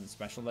defensive rather than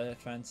special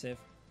defensive.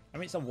 I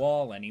mean, it's a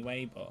wall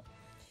anyway, but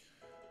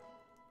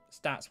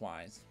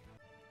stats-wise.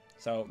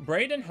 So,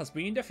 Brayden has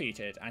been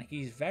defeated, and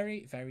he's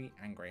very, very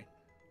angry.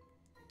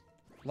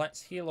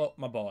 Let's heal up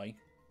my boy.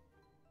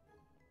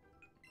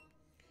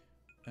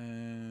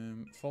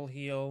 Full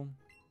heal.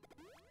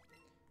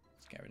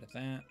 Let's get rid of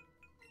that.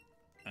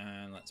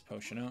 And let's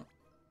potion up.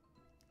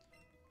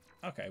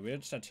 Okay, we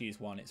just had to use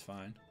one, it's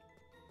fine.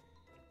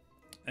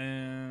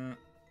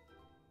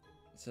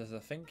 So there's a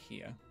thing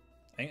here.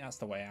 I think that's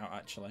the way out,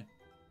 actually.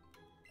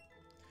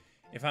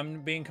 If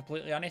I'm being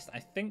completely honest, I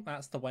think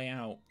that's the way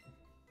out.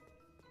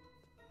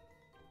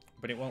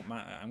 But it won't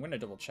matter. I'm going to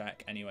double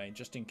check anyway,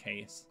 just in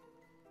case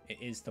it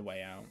is the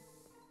way out.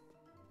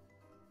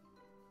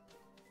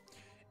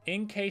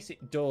 In case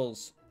it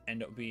does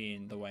end up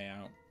being the way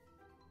out.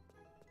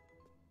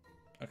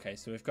 Okay,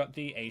 so we've got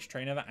the Ace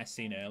Trainer that I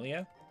seen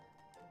earlier.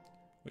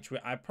 Which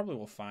I probably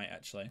will fight,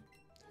 actually.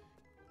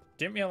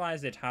 Didn't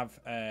realise they'd have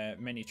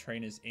many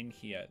trainers in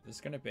here.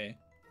 There's going to be...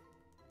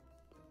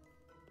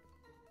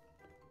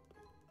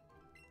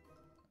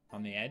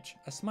 on the edge.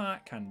 A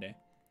smart candy.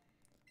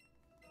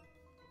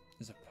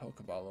 There's a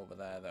Pokeball over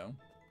there, though.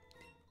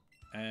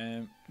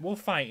 We'll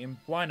fight him.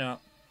 Why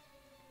not?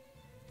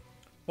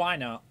 Why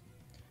not?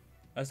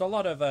 There's a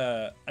lot of...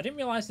 I didn't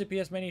realise there'd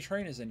be as many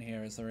trainers in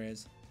here as there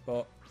is.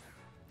 But...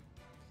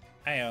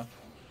 Ayo.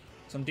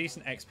 Some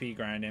decent XP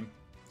grinding.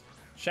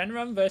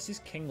 Shenron versus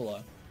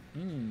Kingler.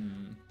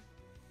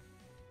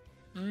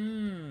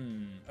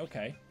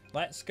 Okay.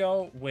 Let's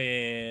go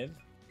with...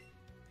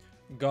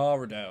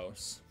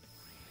 Gyarados.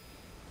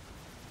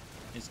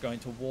 Is going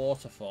to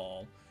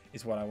Waterfall,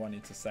 is what I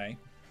wanted to say.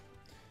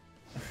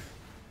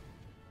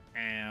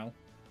 Ow.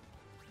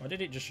 What did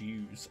it just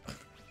use?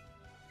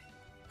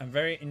 I'm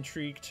very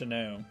intrigued to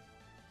know.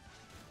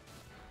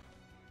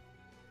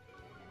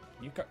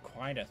 You've got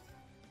quite a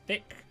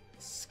thick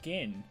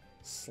skin,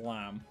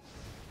 Slam.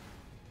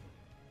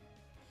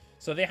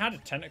 So they had a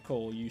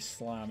tentacle use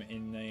Slam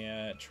in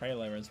the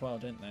trailer as well,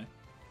 didn't they?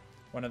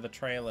 One of the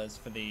trailers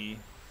for the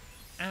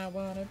I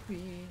wanna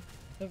be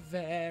the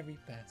very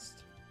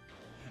best,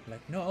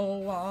 like no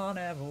one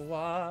ever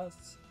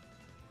was.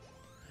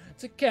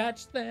 To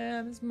catch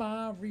them is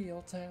my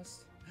real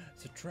test.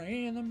 To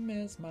train them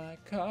is my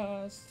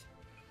cost.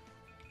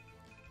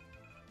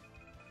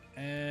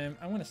 I'm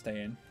gonna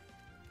stay in.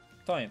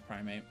 It's only a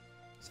primate.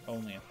 It's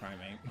only a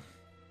primate.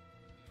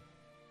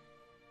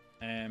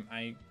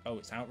 Oh,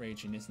 it's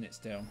outraging, isn't it,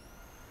 still?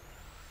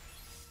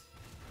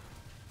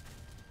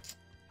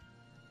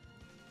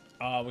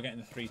 Oh, we're getting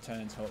the 3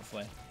 turns,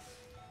 hopefully.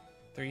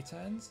 3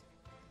 turns?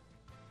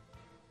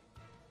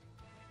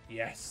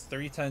 Yes,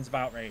 3 turns of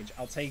outrage.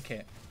 I'll take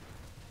it.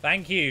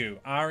 Thank you,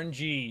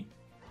 RNG.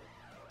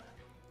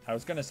 I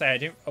was gonna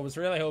say I was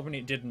really hoping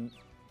it didn't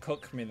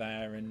cook me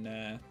there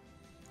and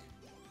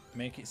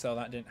make it so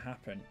that didn't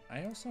happen.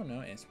 I also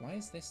noticed, why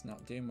is this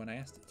not doing what I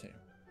asked it to?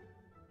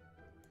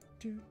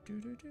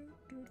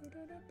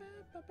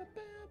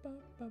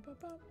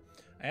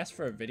 I asked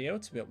for a video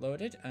to be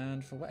uploaded,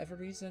 and for whatever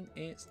reason,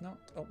 it's not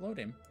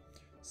uploading.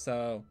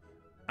 So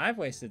I've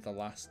wasted the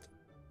last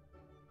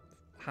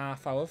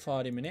half hour,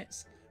 40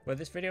 minutes, where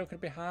this video could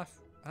be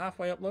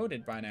halfway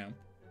uploaded by now.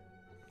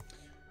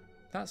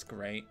 That's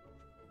great.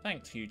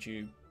 Thanks,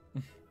 YouTube.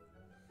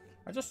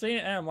 I just seen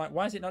it and I'm like,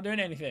 why is it not doing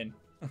anything?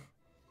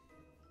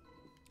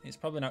 It's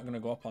probably not going to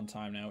go up on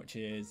time now, which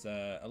is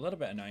a little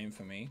bit annoying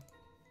for me.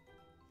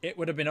 It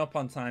would have been up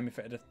on time if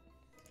it had...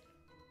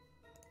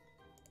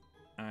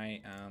 I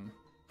am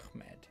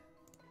Ahmed.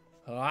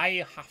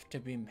 I have to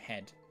be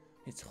Ahmed.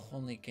 It's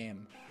only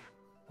game.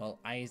 Well,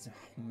 I is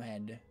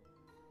Ahmed.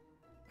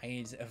 I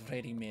is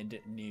already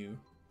made new.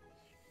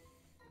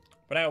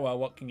 But oh well,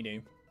 what can you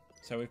do?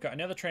 So we've got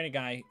another trainer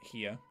guy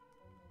here.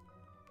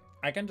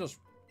 I can just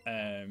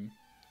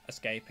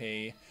escape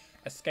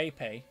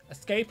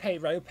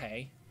rope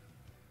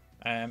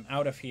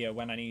out of here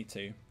when I need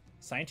to.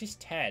 Scientist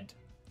Ted.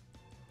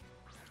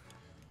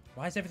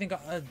 Why has everything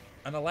got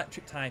an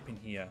electric type in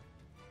here?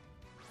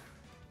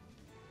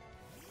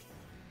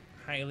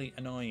 Highly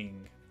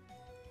annoying.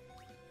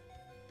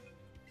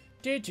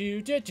 Let's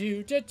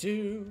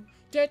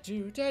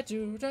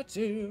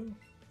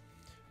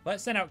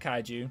send out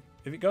Kaiju.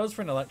 If it goes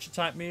for an electric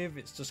type move,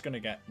 it's just going to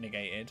get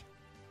negated.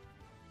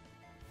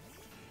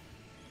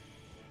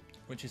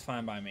 Which is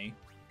fine by me.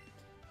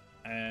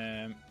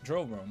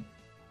 Drill Run.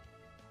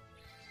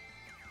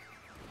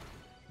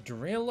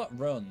 Drill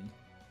Run.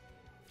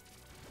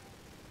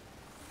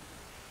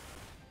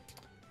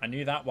 I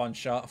knew that one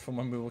shot from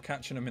when we were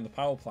catching them in the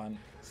power plant.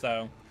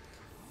 So,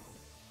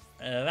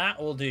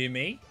 that will do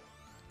me.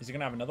 Is he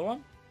going to have another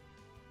one?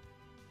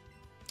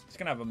 He's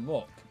going to have a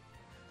Muck.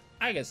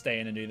 I can stay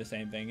in and do the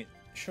same thing. It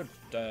should,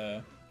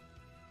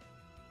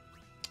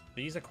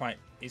 these are quite,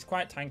 he's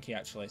quite tanky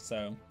actually,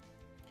 so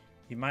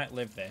he might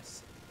live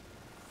this.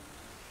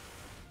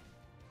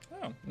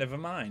 Oh, never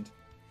mind.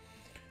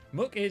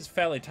 Muck is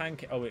fairly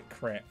tanky. Oh, it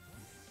crit.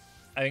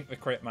 I think the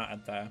crit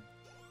mattered there.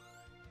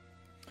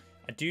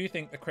 I do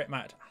think the crit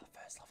mattered. Our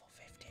first level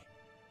 50.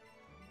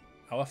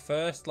 Our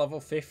first level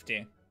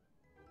 50.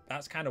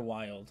 That's kind of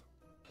wild.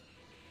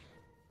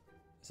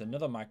 There's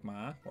another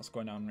Magmar. What's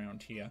going on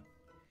around here?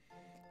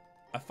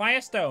 A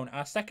Firestone.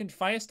 Our second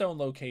Firestone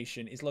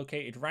location is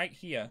located right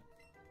here.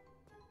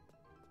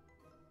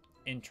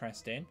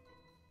 Interesting.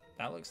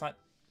 That looks like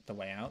the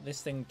way out.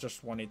 This thing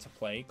just wanted to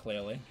play,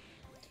 clearly.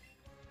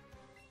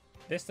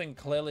 This thing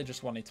clearly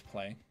just wanted to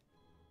play.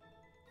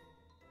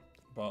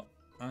 But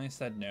I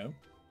said no.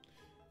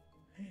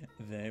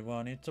 They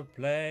wanted to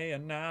play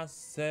and I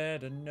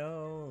said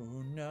no,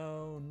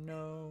 no,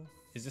 no.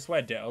 Is this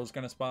where Ditto's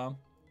gonna spawn?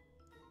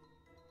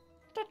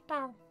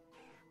 Ditto.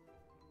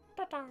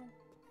 Ditto.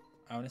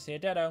 I want to see a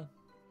Ditto.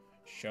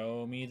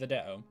 Show me the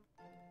Ditto.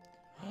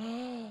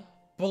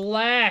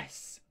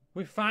 Bless!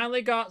 We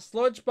finally got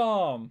Sludge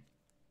Bomb.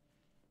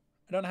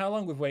 I don't know how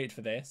long we've waited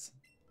for this.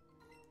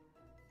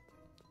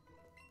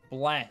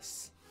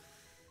 Bless.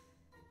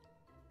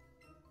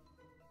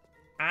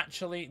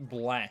 Actually,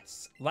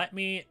 bless. Let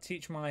me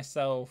teach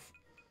myself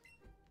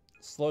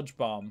Sludge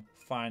Bomb,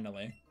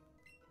 finally.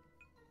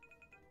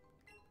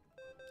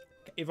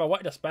 If I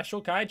wanted a special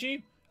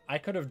Kaiju, I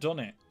could have done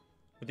it.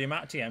 With the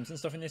amount of TMs and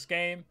stuff in this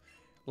game.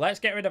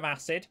 Let's get rid of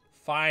Acid,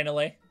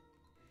 finally.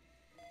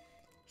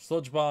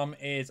 Sludge Bomb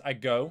is a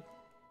go.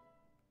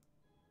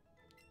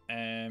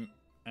 And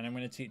I'm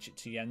going to teach it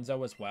to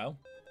Yenzo as well.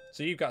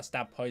 So you've got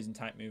Stab Poison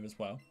type move as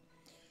well.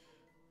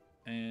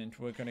 And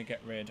we're going to get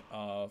rid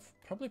of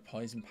probably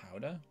Poison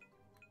Powder.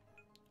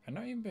 I'm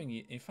not even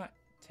being... In fact,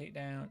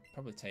 Takedown.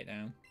 Probably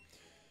Takedown.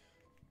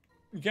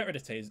 Get rid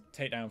of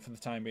Takedown for the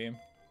time being.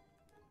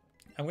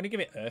 I'm going to give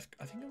it Earth...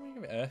 I think I'm going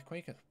to give it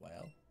Earthquake as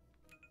well.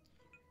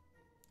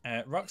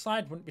 Rock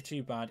Slide wouldn't be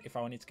too bad if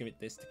I wanted to give it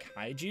this to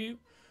Kaiju.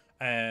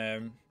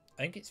 I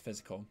think it's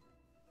physical.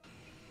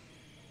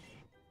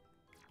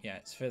 Yeah,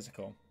 it's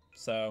physical.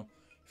 So,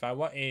 if I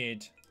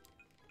wanted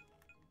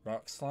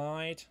Rock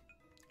Slide...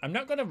 I'm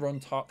not going to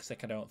run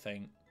Toxic, I don't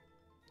think.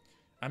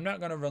 I'm not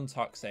going to run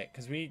Toxic,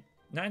 because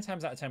 9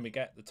 times out of 10 we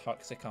get the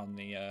Toxic on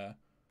the...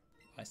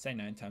 I say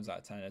 9 times out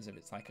of 10 as if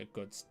it's like a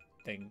good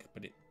thing,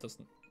 but it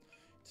doesn't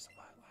work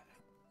like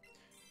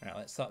that. Alright,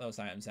 let's sort those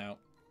items out.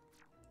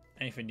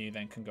 Anything new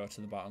then can go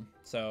to the bottom.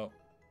 So,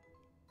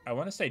 I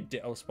want to say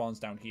Ditto spawns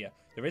down here.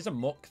 There is a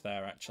Muck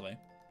there, actually.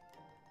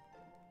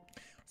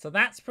 So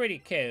that's pretty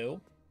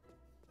cool.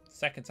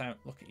 Second time,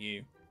 look at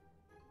you.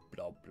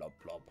 Blob, blob,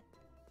 blob.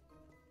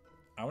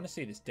 I want to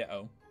see this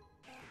Ditto.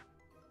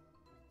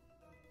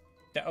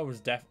 Ditto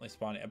was definitely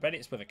spawning. I bet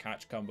it's with a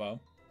catch combo.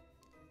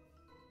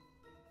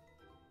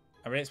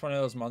 I bet it's one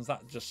of those mons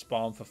that just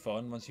spawn for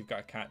fun once you've got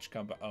a catch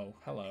combo. Oh,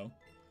 hello.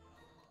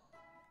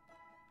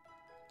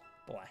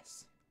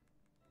 Bless.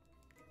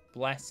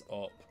 Bless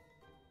up.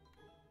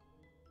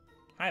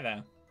 Hi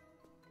there.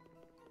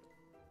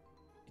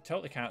 You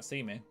totally can't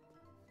see me.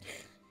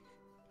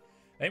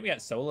 I think we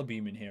get Solar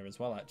Beam in here as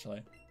well,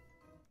 actually.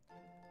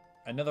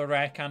 Another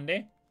rare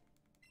candy.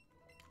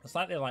 It's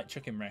like they like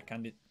chucking rare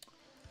candy.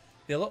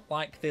 They look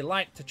like they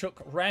like to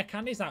chuck rare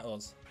candies at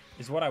us.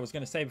 Is what I was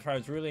going to say before I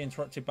was really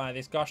interrupted by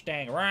this gosh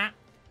dang rat.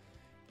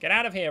 Get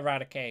out of here,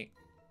 Raticate.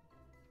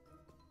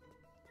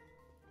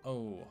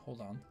 Oh,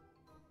 hold on.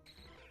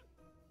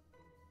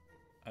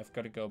 I've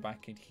got to go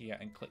back in here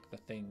and click the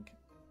thing.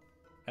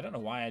 I don't know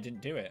why I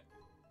didn't do it.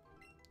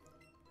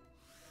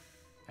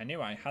 I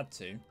knew I had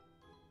to.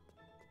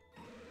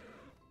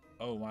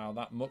 Oh, wow.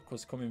 That Muck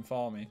was coming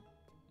for me.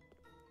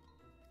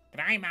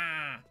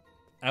 Grimer!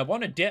 I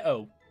want a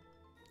Ditto.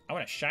 I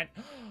want a shine.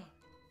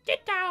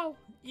 Ditto!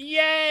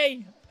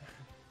 Yay!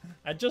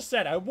 I just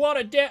said I want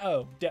a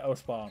Ditto. Ditto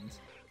spawns.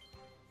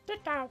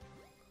 Ditto.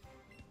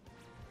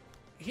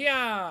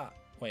 Yeah.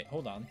 Wait,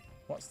 hold on.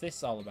 What's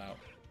this all about?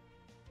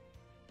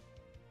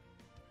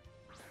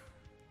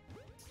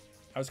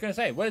 I was gonna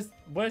say, where's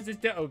this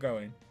Ditto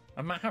going?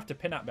 I might have to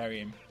Pinat berry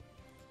him.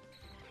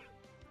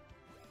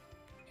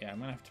 Yeah, I'm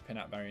gonna have to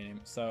Pinat berry him.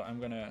 So I'm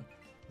gonna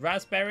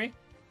Raspberry.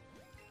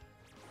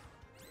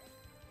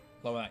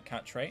 Lower that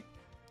catch rate.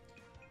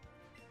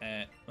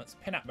 Let's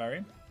Pinat berry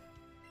him.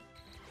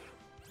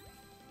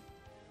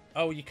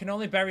 Oh, you can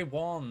only bury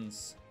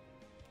ones.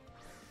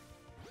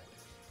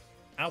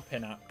 I'll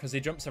Pinat because he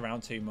jumps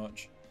around too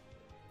much.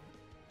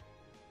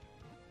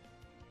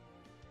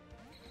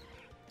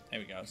 There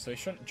we go. So he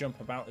shouldn't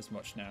jump about as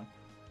much now.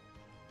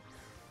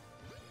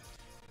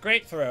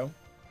 Great throw.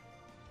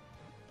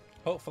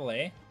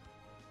 Hopefully.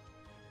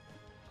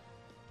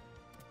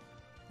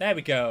 There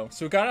we go.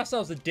 So we got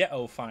ourselves a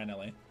Ditto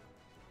finally.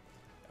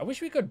 I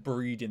wish we could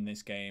breed in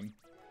this game.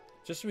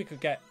 Just so we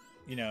could get,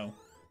 you know,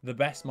 the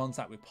best mons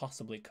that we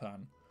possibly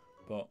can.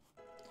 But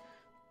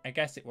I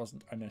guess it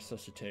wasn't a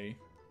necessity.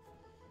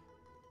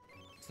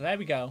 So there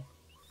we go.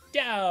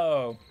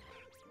 Ditto!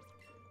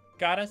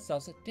 Got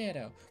ourselves a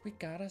Ditto. We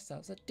got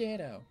ourselves a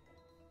Ditto.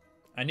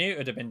 I knew it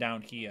would have been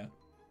down here.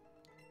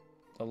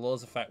 The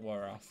Law's effect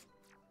wore off.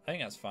 I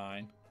think that's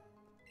fine.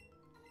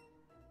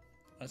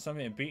 That's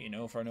something beating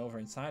over and over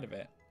inside of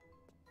it.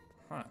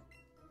 Huh.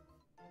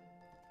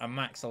 A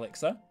max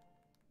elixir.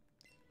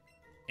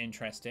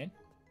 Interesting.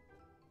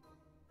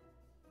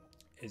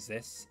 Is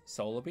this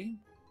Solar Beam?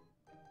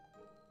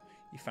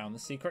 You found the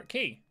secret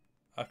key.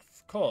 Of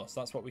course,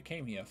 that's what we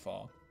came here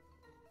for.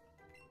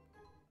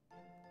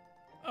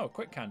 Oh,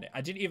 quick candy.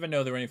 I didn't even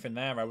know there was anything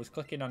there. I was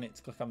clicking on it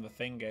to click on the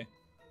thingy.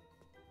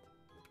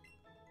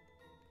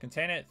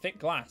 Container, thick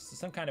glass. There's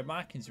some kind of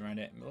markings around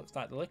it. It looks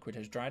like the liquid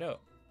has dried up.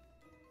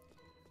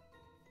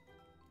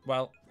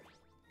 Well,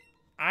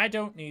 I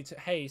don't need to...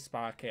 Hey,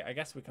 Sparky. I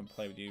guess we can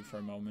play with you for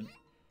a moment.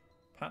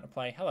 Partner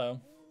play. Hello.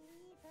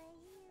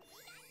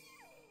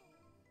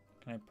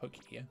 Can I poke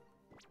you?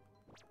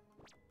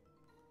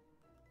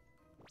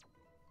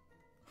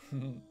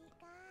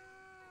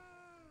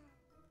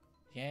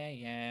 Yeah,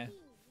 yeah.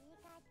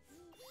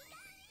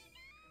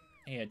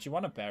 Here, do you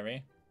want a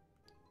berry?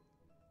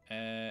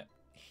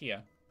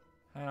 Here.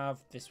 Have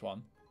this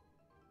one.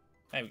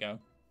 There we go.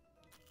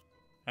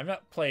 I've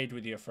not played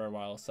with you for a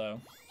while, so...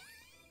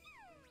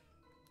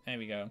 There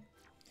we go.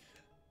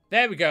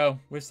 There we go.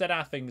 We've said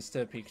our things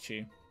to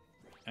Pikachu.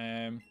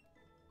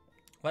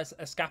 Let's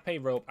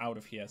escape rope out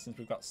of here, since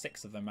we've got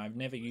 6 of them. I've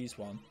never used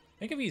one. I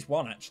think I've used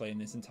one, actually, in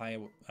this entire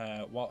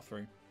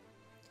walkthrough.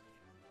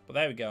 But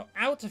there we go.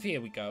 Out of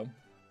here we go.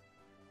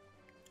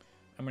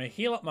 I'm going to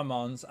heal up my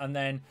mons, and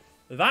then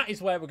that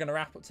is where we're going to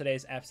wrap up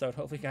today's episode.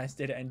 Hopefully you guys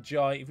did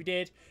enjoy. If you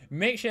did,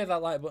 make sure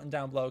that like button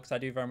down below, because I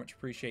do very much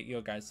appreciate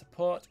your guys'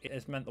 support. It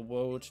has meant the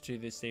world to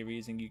this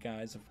series, and you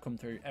guys have come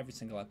through every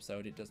single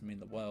episode. It does mean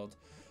the world.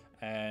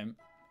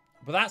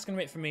 But that's going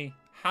to be it for me.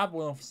 Have a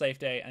wonderful safe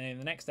day, and in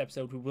the next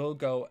episode we will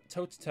go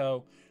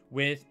toe-to-toe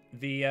with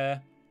the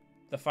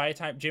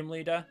fire-type gym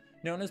leader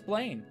known as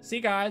Blaine. See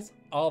you guys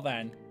all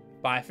then.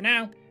 Bye for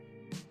now.